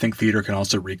lot, but I think theater can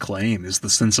also reclaim, is the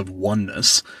sense of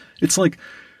oneness. It's like,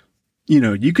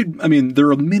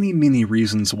 there are many, many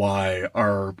reasons why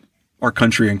our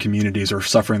country and communities are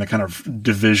suffering the kind of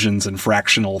divisions and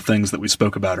fractional things that we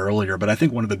spoke about earlier. But I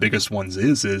think one of the biggest ones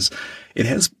is it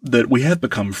has that we have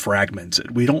become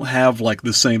fragmented. We don't have like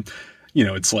the same,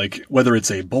 it's like whether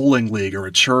it's a bowling league or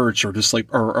a church or just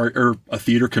like, or a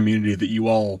theater community that you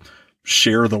all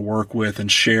share the work with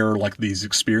and share like these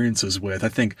experiences with. I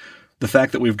think the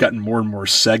fact that we've gotten more and more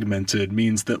segmented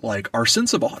means that like our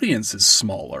sense of audience is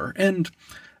smaller, and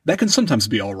that can sometimes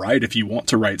be all right if you want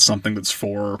to write something that's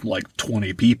for like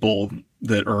 20 people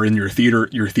that are in your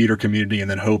theater community,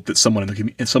 and then hope that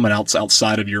someone else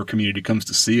outside of your community comes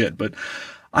to see it. But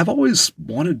I've always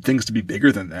wanted things to be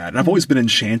bigger than that. And I've always been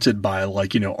enchanted by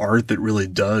like, art that really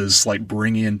does like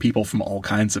bring in people from all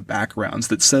kinds of backgrounds,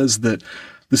 that says that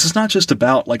this is not just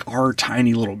about like our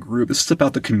tiny little group. This is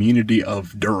about the community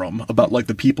of Durham, about like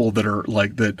the people that are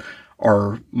like, that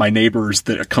are my neighbors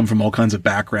that come from all kinds of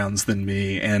backgrounds than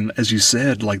me. And as you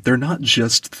said, like they're not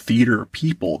just theater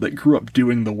people that grew up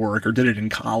doing the work or did it in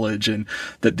college and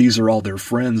that these are all their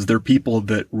friends. They're people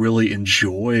that really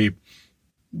enjoy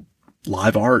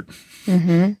live art.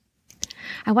 I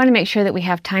want to make sure that we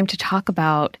have time to talk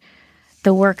about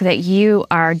the work that you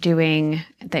are doing,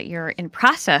 that you're in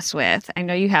process with. I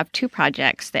know you have 2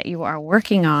 projects that you are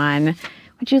working on.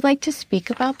 Would you like to speak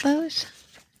about those?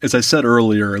 As I said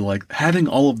earlier, like having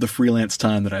all of the freelance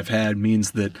time that I've had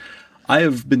means that I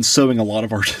have been sowing a lot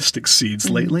of artistic seeds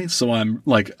lately. So I'm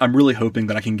really hoping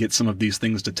that I can get some of these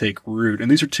things to take root. And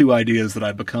these are 2 ideas that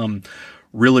I've become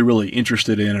really, really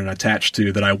interested in and attached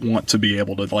to, that I want to be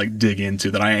able to like dig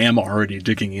into, that I am already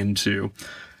digging into.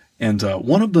 And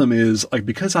one of them is like,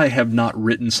 because I have not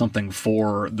written something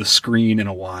for the screen in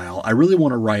a while, I really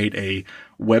want to write a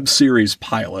web series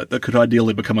pilot that could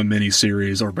ideally become a mini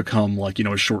series or become like,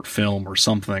 a short film or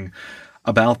something,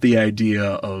 about the idea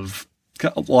of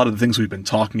a lot of the things we've been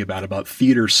talking about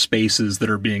theater spaces that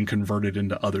are being converted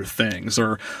into other things,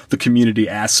 or the community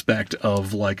aspect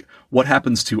of like what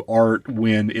happens to art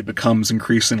when it becomes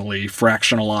increasingly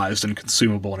fractionalized and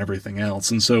consumable and everything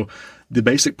else. And so the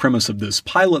basic premise of this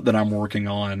pilot that I'm working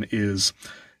on is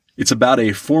it's about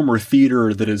a former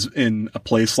theater that is in a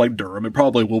place like Durham. It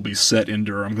probably will be set in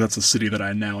Durham. That's a city that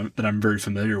I'm very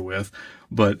familiar with,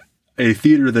 but a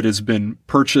theater that has been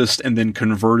purchased and then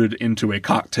converted into a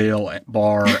cocktail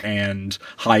bar and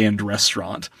high-end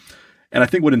restaurant. And I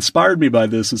think what inspired me by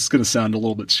this is going to sound a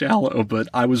little bit shallow, but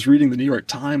I was reading the New York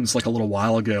Times like a little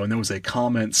while ago, and there was a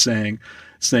comment saying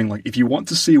like, if you want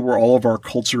to see where all of our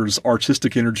culture's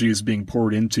artistic energy is being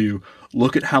poured into,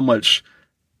 look at how much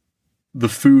the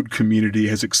food community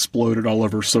has exploded all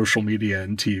over social media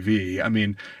and TV. I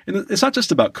mean, and it's not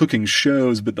just about cooking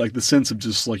shows, but like the sense of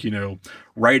just like, you know,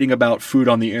 writing about food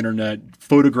on the internet,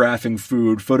 photographing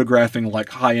food, photographing like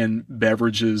high-end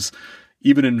beverages,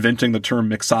 even inventing the term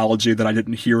mixology that I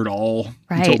didn't hear at all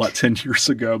until about 10 years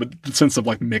ago. But the sense of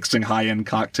like mixing high-end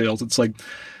cocktails, it's like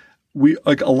we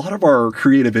like a lot of our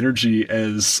creative energy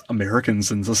as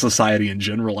Americans and the society in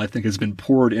general, I think, has been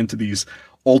poured into these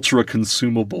ultra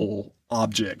consumable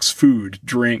objects, food,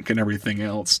 drink, and everything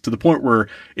else, to the point where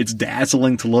it's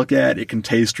dazzling to look at. It can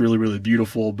taste really, really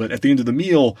beautiful, but at the end of the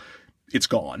meal, it's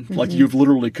gone. Mm-hmm. Like you've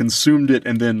literally consumed it,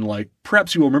 and then like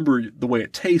perhaps you will remember the way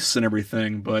it tastes and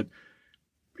everything, but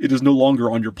it is no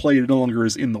longer on your plate. It no longer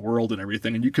is in the world and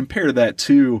everything. And you compare that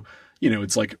to, you know,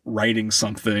 it's like writing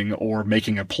something or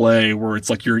making a play where it's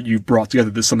like you've brought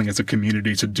together something as a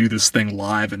community to do this thing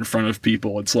live in front of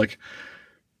people. It's like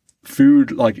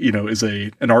food, like, you know, is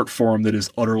an art form that is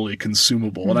utterly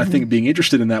consumable. And I think being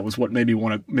interested in that was what made me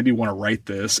want to write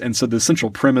this. And so the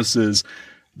central premise is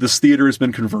this theater has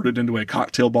been converted into a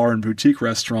cocktail bar and boutique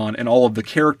restaurant, and all of the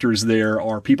characters there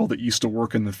are people that used to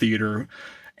work in the theater.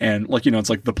 And like, you know, it's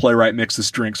like the playwright mixes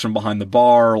drinks from behind the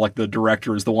bar, like the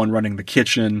director is the one running the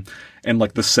kitchen, and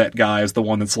like the set guy is the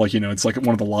one that's like, you know, it's like one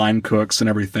of the line cooks and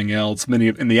everything else.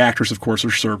 And the actors, of course,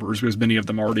 are servers, because many of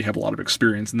them already have a lot of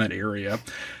experience in that area.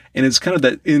 And it's kind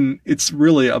of it's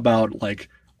really about like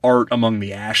art among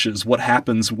the ashes. What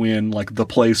happens when like the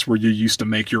place where you used to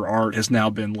make your art has now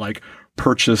been like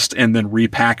purchased and then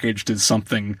repackaged as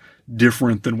something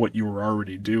different than what you were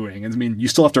already doing. And I mean, you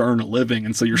still have to earn a living,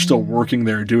 and so you're still working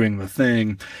there doing the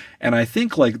thing. And I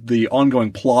think like the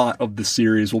ongoing plot of the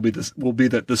series will be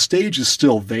that the stage is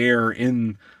still there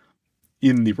in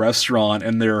the restaurant,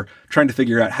 and they're trying to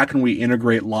figure out how can we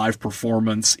integrate live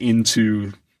performance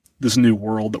into this new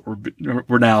world that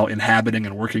we're now inhabiting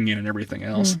and working in and everything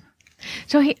else.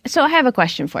 So I have a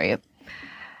question for you.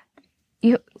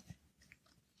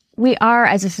 We are,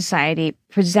 as a society,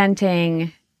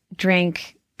 presenting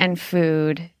drink and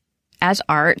food as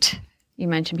art. You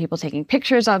mentioned people taking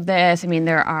pictures of this. I mean,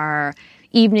 there are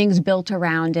evenings built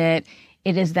around it.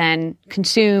 It is then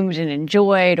consumed and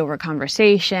enjoyed over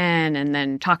conversation, and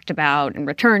then talked about and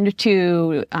returned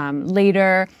to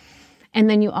later. And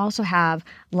then you also have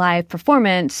live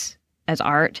performance as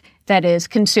art that is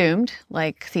consumed,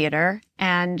 like theater,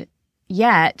 and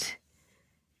yet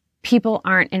people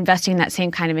aren't investing that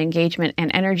same kind of engagement and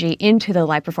energy into the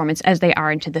live performance as they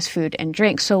are into this food and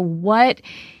drink. So what,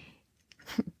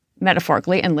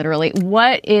 metaphorically and literally,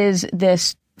 what is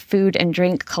this food and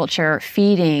drink culture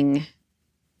feeding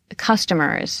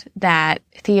customers that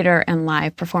theater and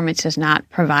live performance is not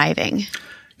providing?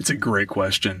 It's a great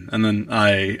question. And then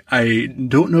I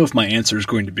don't know if my answer is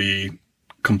going to be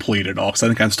complete at all, because I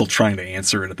think I'm still trying to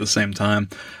answer it at the same time.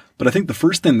 But I think the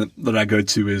first thing that I go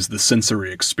to is the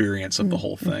sensory experience of the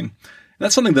whole thing. And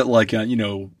that's something that, like, you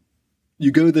know,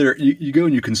 you go there, you go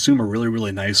and you consume a really,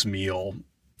 really nice meal,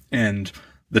 and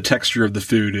the texture of the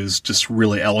food is just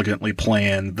really elegantly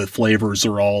planned. The flavors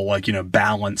are all like, you know,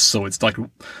 balanced. So it's like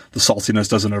the saltiness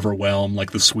doesn't overwhelm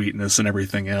like the sweetness and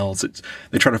everything else.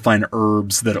 They try to find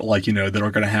herbs that are like, you know, that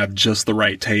are going to have just the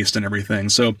right taste and everything.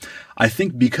 So I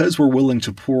think because we're willing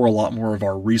to pour a lot more of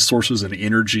our resources and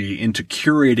energy into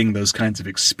curating those kinds of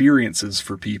experiences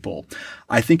for people,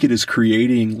 I think it is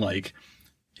creating like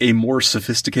a more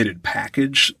sophisticated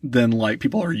package than like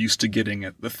people are used to getting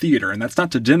at the theater. And that's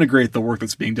not to denigrate the work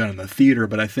that's being done in the theater,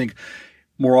 but I think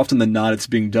more often than not, it's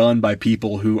being done by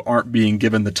people who aren't being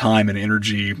given the time and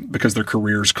energy because their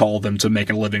careers call them to make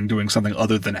a living doing something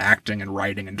other than acting and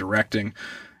writing and directing.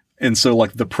 And so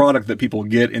like the product that people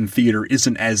get in theater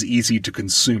isn't as easy to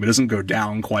consume. It doesn't go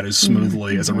down quite as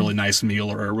smoothly as a really nice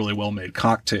meal or a really well-made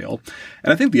cocktail.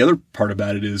 And I think the other part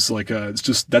about it is like, it's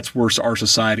just, that's where our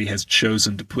society has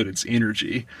chosen to put its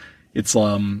energy. It's,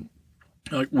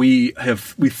 like we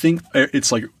think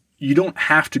it's like, you don't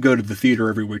have to go to the theater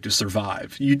every week to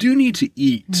survive. You do need to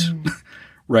eat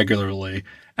regularly.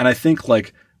 And I think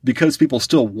like, because people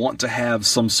still want to have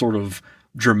some sort of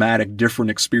dramatic, different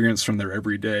experience from their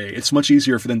everyday, it's much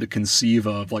easier for them to conceive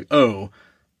of like, oh,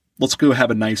 let's go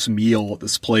have a nice meal at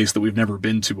this place that we've never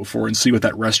been to before and see what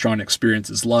that restaurant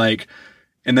experience is like.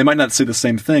 And they might not say the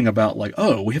same thing about like,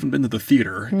 oh, we haven't been to the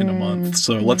theater in a month.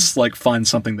 So let's like find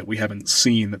something that we haven't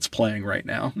seen that's playing right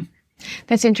now.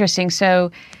 That's interesting.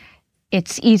 So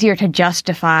it's easier to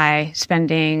justify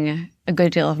spending a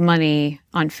good deal of money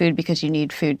on food because you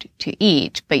need food to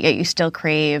eat, but yet you still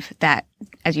crave that,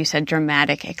 as you said,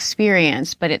 dramatic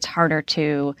experience. But it's harder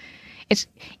to, it's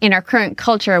in our current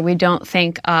culture, we don't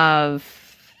think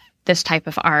of this type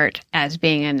of art as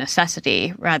being a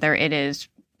necessity. Rather, it is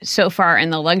so far in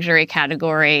the luxury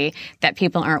category that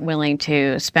people aren't willing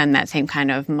to spend that same kind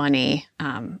of money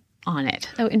on it.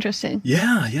 Oh, interesting.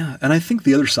 Yeah. And I think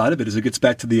the other side of it is it gets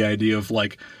back to the idea of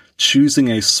like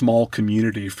choosing a small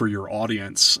community for your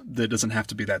audience that doesn't have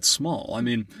to be that small. I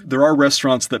mean, there are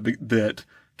restaurants that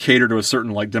cater to a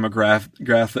certain like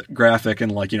demographic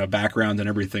and like, you know, background and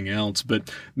everything else,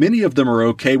 but many of them are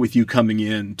okay with you coming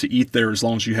in to eat there as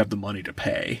long as you have the money to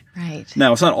pay. Right.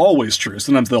 Now, it's not always true.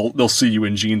 Sometimes they'll see you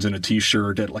in jeans and a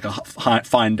t-shirt at like a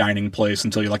fine dining place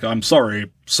and tell you like, I'm sorry,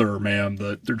 sir, ma'am,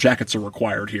 their jackets are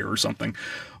required here or something.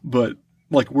 But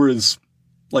like, whereas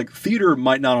like theater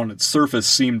might not on its surface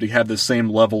seem to have the same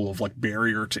level of like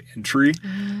barrier to entry,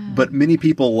 but many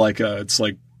people like, it's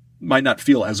like, might not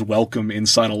feel as welcome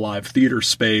inside a live theater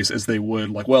space as they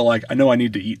would like, well, like I know I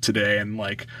need to eat today. And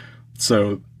like,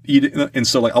 so eat. And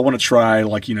so like, I want to try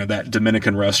like, you know, that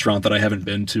Dominican restaurant that I haven't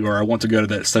been to, or I want to go to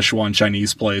that Szechuan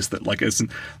Chinese place that like it's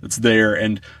there.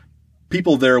 And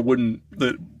people there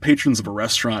the patrons of a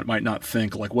restaurant might not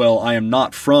think like, well, I am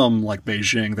not from like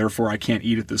Beijing, therefore I can't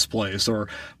eat at this place. Or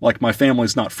like my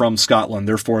family's not from Scotland,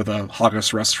 therefore the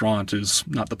haggis restaurant is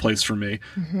not the place for me.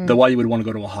 Though why you would want to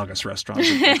go to a haggis restaurant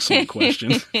is an excellent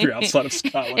question if you're outside of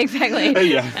Scotland.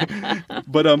 Exactly. Yeah.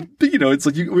 But you know, it's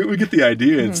like we get the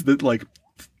idea. It's that like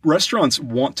restaurants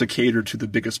want to cater to the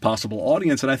biggest possible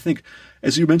audience. And I think,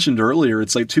 as you mentioned earlier,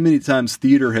 it's like too many times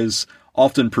theater has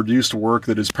often produced work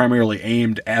that is primarily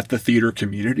aimed at the theater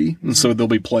community. And so there'll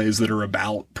be plays that are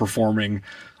about performing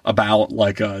about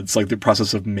like, it's like the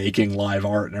process of making live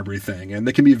art and everything. And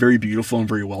they can be very beautiful and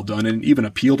very well done and even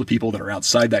appeal to people that are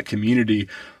outside that community.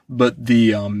 But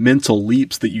the mental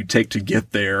leaps that you take to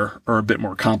get there are a bit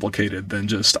more complicated than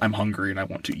just, I'm hungry and I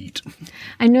want to eat.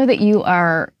 I know that you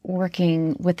are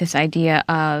working with this idea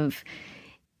of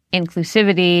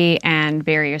inclusivity and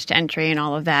barriers to entry and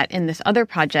all of that in this other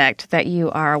project that you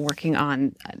are working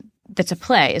on that's a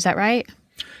play. Is that right?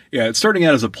 Yeah, it's starting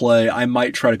out as a play. I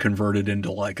might try to convert it into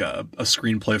like a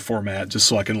screenplay format just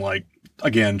so I can like,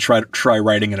 again, try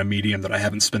writing in a medium that I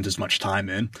haven't spent as much time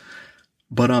in.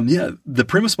 But yeah, the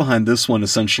premise behind this one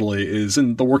essentially is,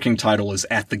 and the working title is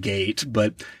At the Gate,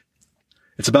 but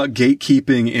it's about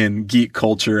gatekeeping in geek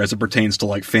culture as it pertains to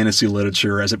like fantasy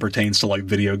literature, as it pertains to like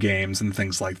video games and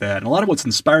things like that. And a lot of what's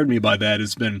inspired me by that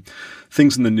has been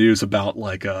things in the news about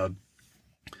like,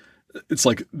 it's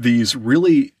like these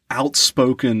really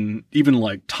outspoken, even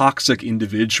like toxic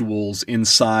individuals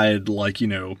inside like, you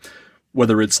know,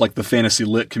 whether it's like the fantasy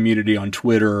lit community on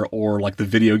Twitter or like the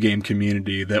video game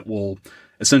community that will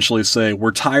essentially say,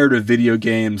 we're tired of video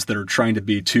games that are trying to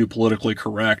be too politically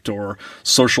correct or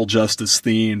social justice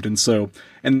themed. And so,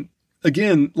 and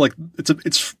again, like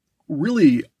it's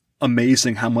really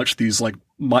amazing how much these like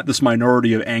this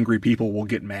minority of angry people will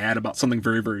get mad about something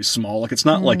very, very small. Like it's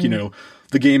not like, you know,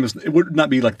 it would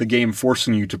not be like the game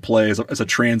forcing you to play as a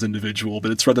trans individual, but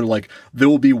it's rather like there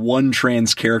will be one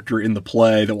trans character in the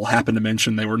play that will happen to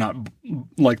mention they were not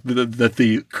like that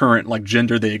the current like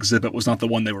gender they exhibit was not the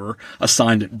one they were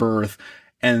assigned at birth.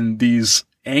 And these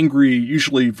angry,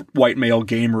 usually white male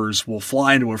gamers will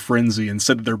fly into a frenzy and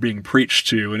say that they're being preached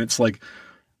to. And it's like,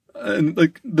 and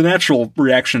like the natural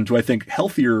reaction to, I think,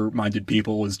 healthier minded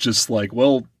people is just like,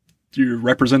 well, you're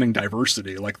representing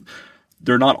diversity. Like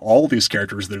they're not all these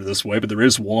characters that are this way, but there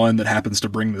is one that happens to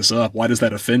bring this up. Why does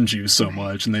that offend you so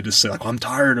much? And they just say like, well, I'm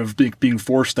tired of being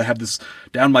forced to have this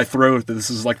down my throat. That this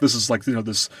is like, you know,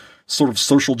 this sort of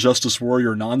social justice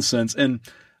warrior nonsense. And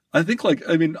I think like,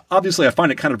 I mean, obviously I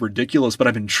find it kind of ridiculous, but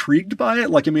I'm intrigued by it.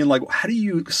 Like, I mean, like, how do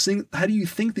you think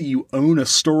that you own a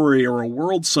story or a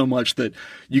world so much that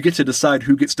you get to decide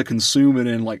who gets to consume it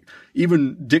and like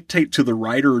even dictate to the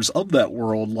writers of that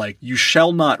world, like you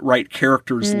shall not write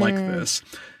characters like this.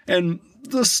 And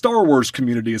the Star Wars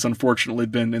community has unfortunately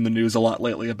been in the news a lot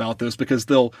lately about this because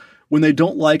when they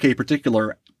don't like a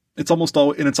particular it's almost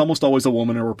always a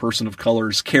woman or a person of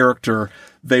color's character.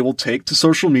 They will take to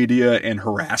social media and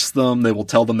harass them. They will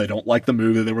tell them they don't like the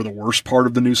movie. They were the worst part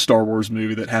of the new Star Wars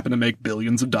movie that happened to make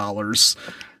billions of dollars.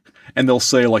 And they'll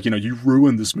say, like, you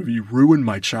ruined this movie. You ruined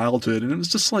my childhood. And it's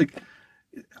just like,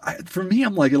 for me,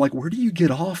 I'm like, where do you get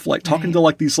off? Like talking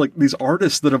to these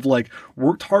artists that have like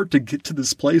worked hard to get to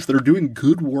this place, that are doing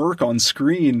good work on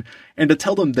screen, and to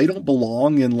tell them they don't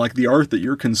belong in like the art that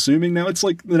you're consuming now. It's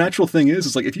like the natural thing is,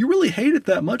 it's like, if you really hate it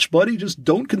that much, buddy, just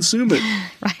don't consume it.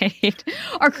 Right.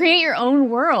 Or create your own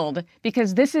world,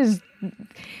 because these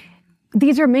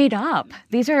are made up.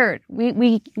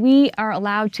 We are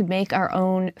allowed to make our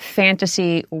own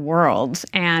fantasy worlds.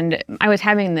 And I was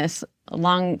having this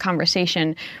long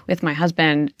conversation with my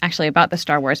husband actually about the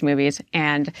Star Wars movies,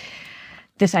 and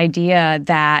this idea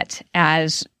that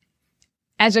as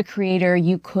a creator,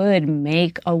 you could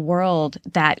make a world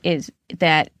that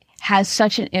has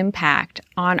such an impact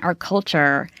on our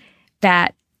culture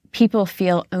that people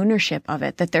feel ownership of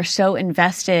it, that they're so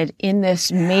invested in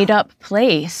this made up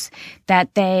place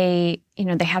that they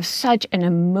have such an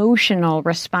emotional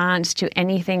response to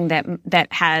anything that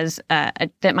has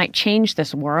that might change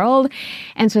this world.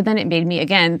 And so then it made me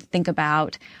again think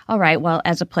about, all right, well,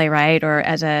 as a playwright or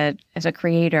as a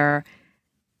creator,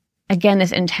 again,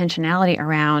 this intentionality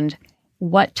around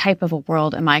what type of a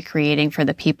world am I creating for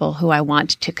the people who I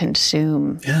want to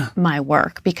consume my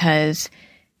work, because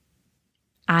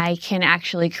I can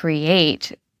actually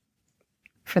create,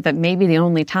 for maybe the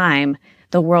only time,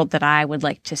 the world that I would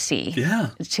like to see. Yeah.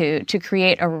 To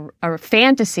create a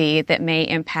fantasy that may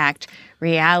impact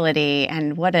reality,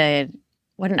 and what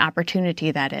an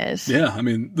opportunity that is. Yeah, I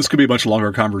mean, this could be a much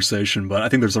longer conversation, but I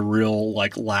think there's a real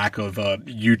like lack of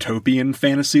utopian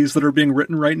fantasies that are being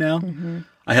written right now. Mm-hmm.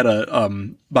 I had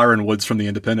Byron Woods from The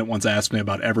Independent once asked me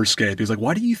about Everscape. He's like,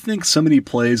 why do you think so many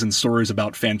plays and stories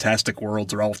about fantastic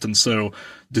worlds are often so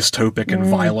dystopic and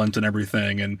violent and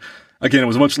everything? And again, it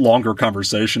was a much longer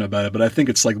conversation about it, but I think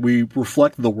it's like we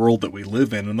reflect the world that we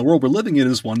live in. And the world we're living in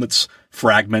is one that's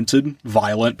fragmented,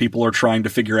 violent. People are trying to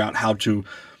figure out how to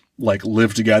like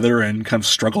live together and kind of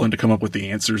struggling to come up with the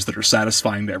answers that are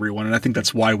satisfying to everyone. And I think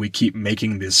that's why we keep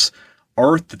making this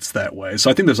art that's that way.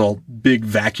 So I think there's a big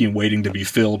vacuum waiting to be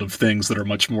filled of things that are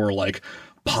much more like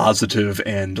positive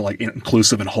and like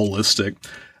inclusive and holistic.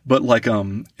 But like,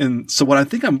 and so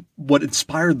what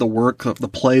inspired the work of the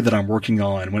play that I'm working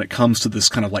on when it comes to this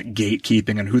kind of like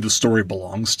gatekeeping and who the story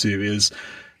belongs to is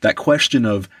that question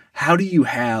of how do you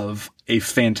have a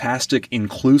fantastic,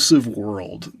 inclusive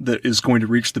world that is going to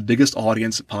reach the biggest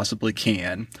audience it possibly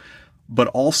can, but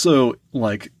also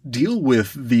like deal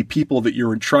with the people that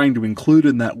you're trying to include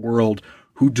in that world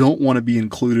who don't want to be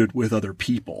included with other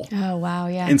people. Oh, wow.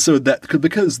 Yeah. And so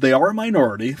because they are a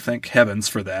minority, thank heavens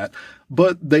for that,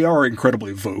 but they are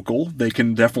incredibly vocal. They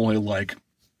can definitely like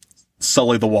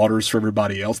sully the waters for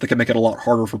everybody else. They can make it a lot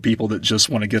harder for people that just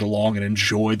want to get along and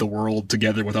enjoy the world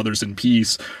together with others in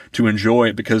peace to enjoy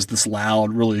it, because this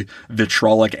loud, really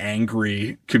vitriolic,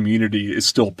 angry community is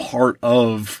still part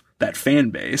of that fan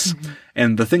base. Mm-hmm.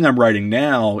 And the thing I'm writing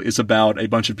now is about a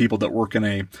bunch of people that work in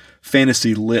a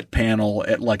fantasy lit panel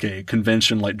at like a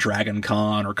convention like Dragon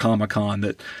Con or Comic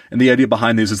Con, and the idea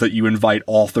behind these is that you invite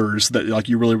authors that like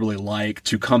you really, really like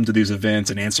to come to these events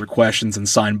and answer questions and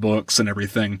sign books and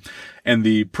everything. And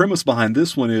the premise behind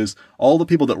this one is all the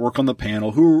people that work on the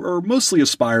panel, who are mostly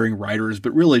aspiring writers,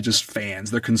 but really just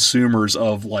fans. They're consumers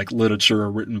of like literature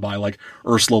written by like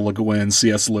Ursula Le Guin,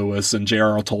 C.S. Lewis, and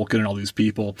J.R.R. Tolkien and all these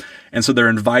people. And so they're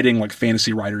inviting like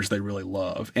fantasy writers they really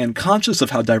love. And conscious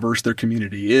of how diverse their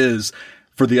community is,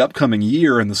 for the upcoming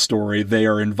year in the story, they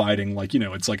are inviting like,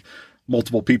 it's like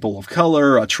multiple people of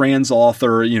color, a trans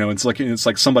author, it's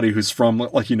like somebody who's from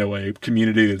like, a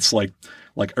community that's like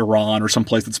Iran or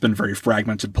someplace that's been very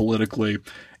fragmented politically.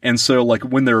 And so like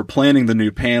when they're planning the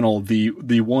new panel,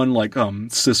 the one like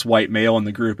cis white male in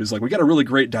the group is like, we got a really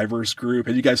great diverse group.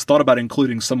 Have you guys thought about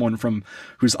including someone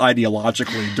who's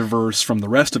ideologically diverse from the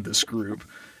rest of this group?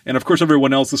 And of course,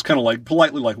 everyone else is kind of like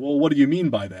politely like, well, what do you mean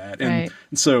by that? And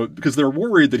so, because they're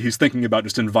worried that he's thinking about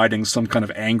just inviting some kind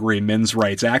of angry men's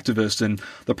rights activist, and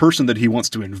the person that he wants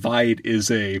to invite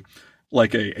is a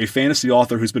fantasy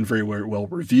author who's been very well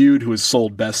reviewed, who has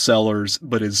sold bestsellers,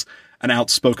 but is an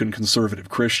outspoken conservative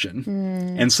Christian.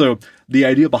 And so the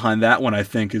idea behind that one, I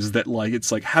think, is that like,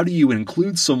 it's like, how do you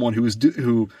include someone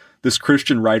who this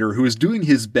Christian writer who is doing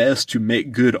his best to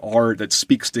make good art that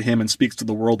speaks to him and speaks to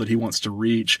the world that he wants to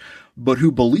reach, but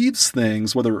who believes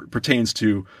things, whether it pertains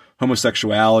to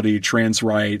homosexuality, trans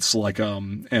rights, like,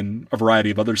 and a variety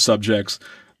of other subjects,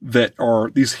 that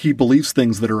are these, he believes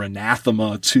things that are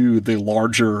anathema to the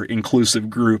larger inclusive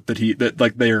group that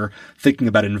like they're thinking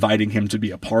about inviting him to be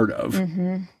a part of.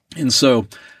 And so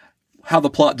how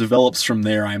the plot develops from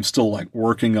there, I'm still like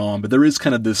working on, but there is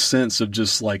kind of this sense of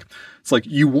just like, it's like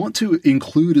you want to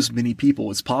include as many people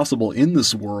as possible in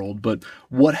this world, but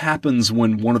what happens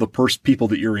when one of the people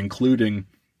that you're including,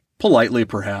 politely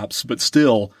perhaps, but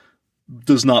still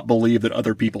does not believe that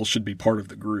other people should be part of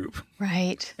the group.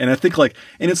 Right. And I think like,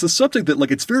 and it's a subject that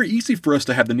like, it's very easy for us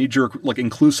to have the knee-jerk, like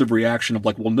inclusive reaction of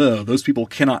like, well, no, those people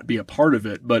cannot be a part of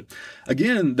it. But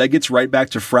again, that gets right back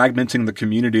to fragmenting the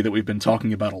community that we've been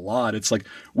talking about a lot. It's like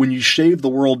when you shave the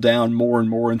world down more and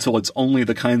more until it's only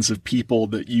the kinds of people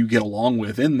that you get along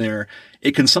with in there,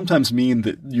 it can sometimes mean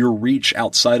that your reach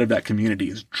outside of that community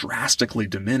is drastically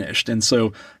diminished. And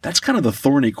so that's kind of the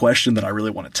thorny question that I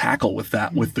really want to tackle with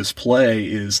that, with this play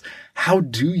is how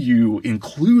do you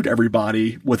include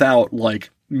everybody without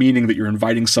like meaning that you're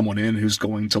inviting someone in who's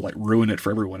going to like ruin it for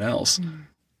everyone else?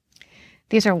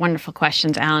 These are wonderful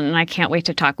questions, Alan, and I can't wait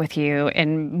to talk with you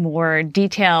in more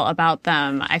detail about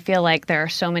them. I feel like there are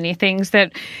so many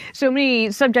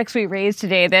subjects we raised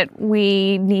today that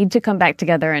we need to come back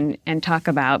together and talk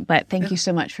about. But thank you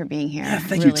so much for being here. Yeah,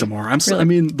 thank you, Tamar. I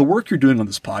mean, the work you're doing on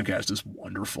this podcast is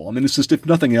wonderful. I mean, it's just, if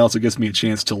nothing else, it gives me a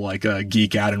chance to like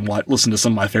geek out and listen to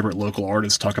some of my favorite local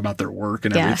artists talk about their work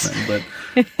and everything. But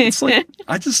it's like,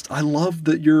 I love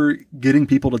that you're getting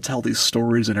people to tell these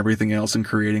stories and everything else and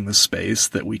creating this space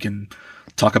that we can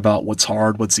talk about what's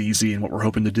hard, what's easy, and what we're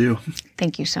hoping to do.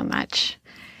 Thank you so much.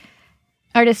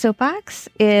 Artist Soapbox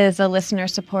is a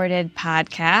listener-supported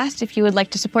podcast. If you would like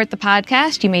to support the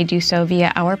podcast, you may do so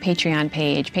via our Patreon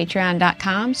page,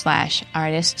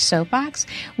 patreon.com/artistsoapbox.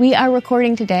 We are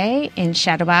recording today in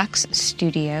Shadowbox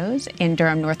Studios in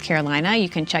Durham, North Carolina. You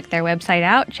can check their website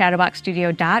out,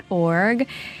 shadowboxstudio.org.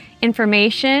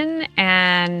 Information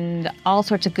and all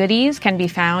sorts of goodies can be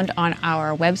found on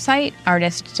our website,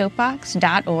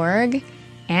 artistsoapbox.org.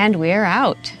 And we're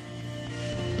out.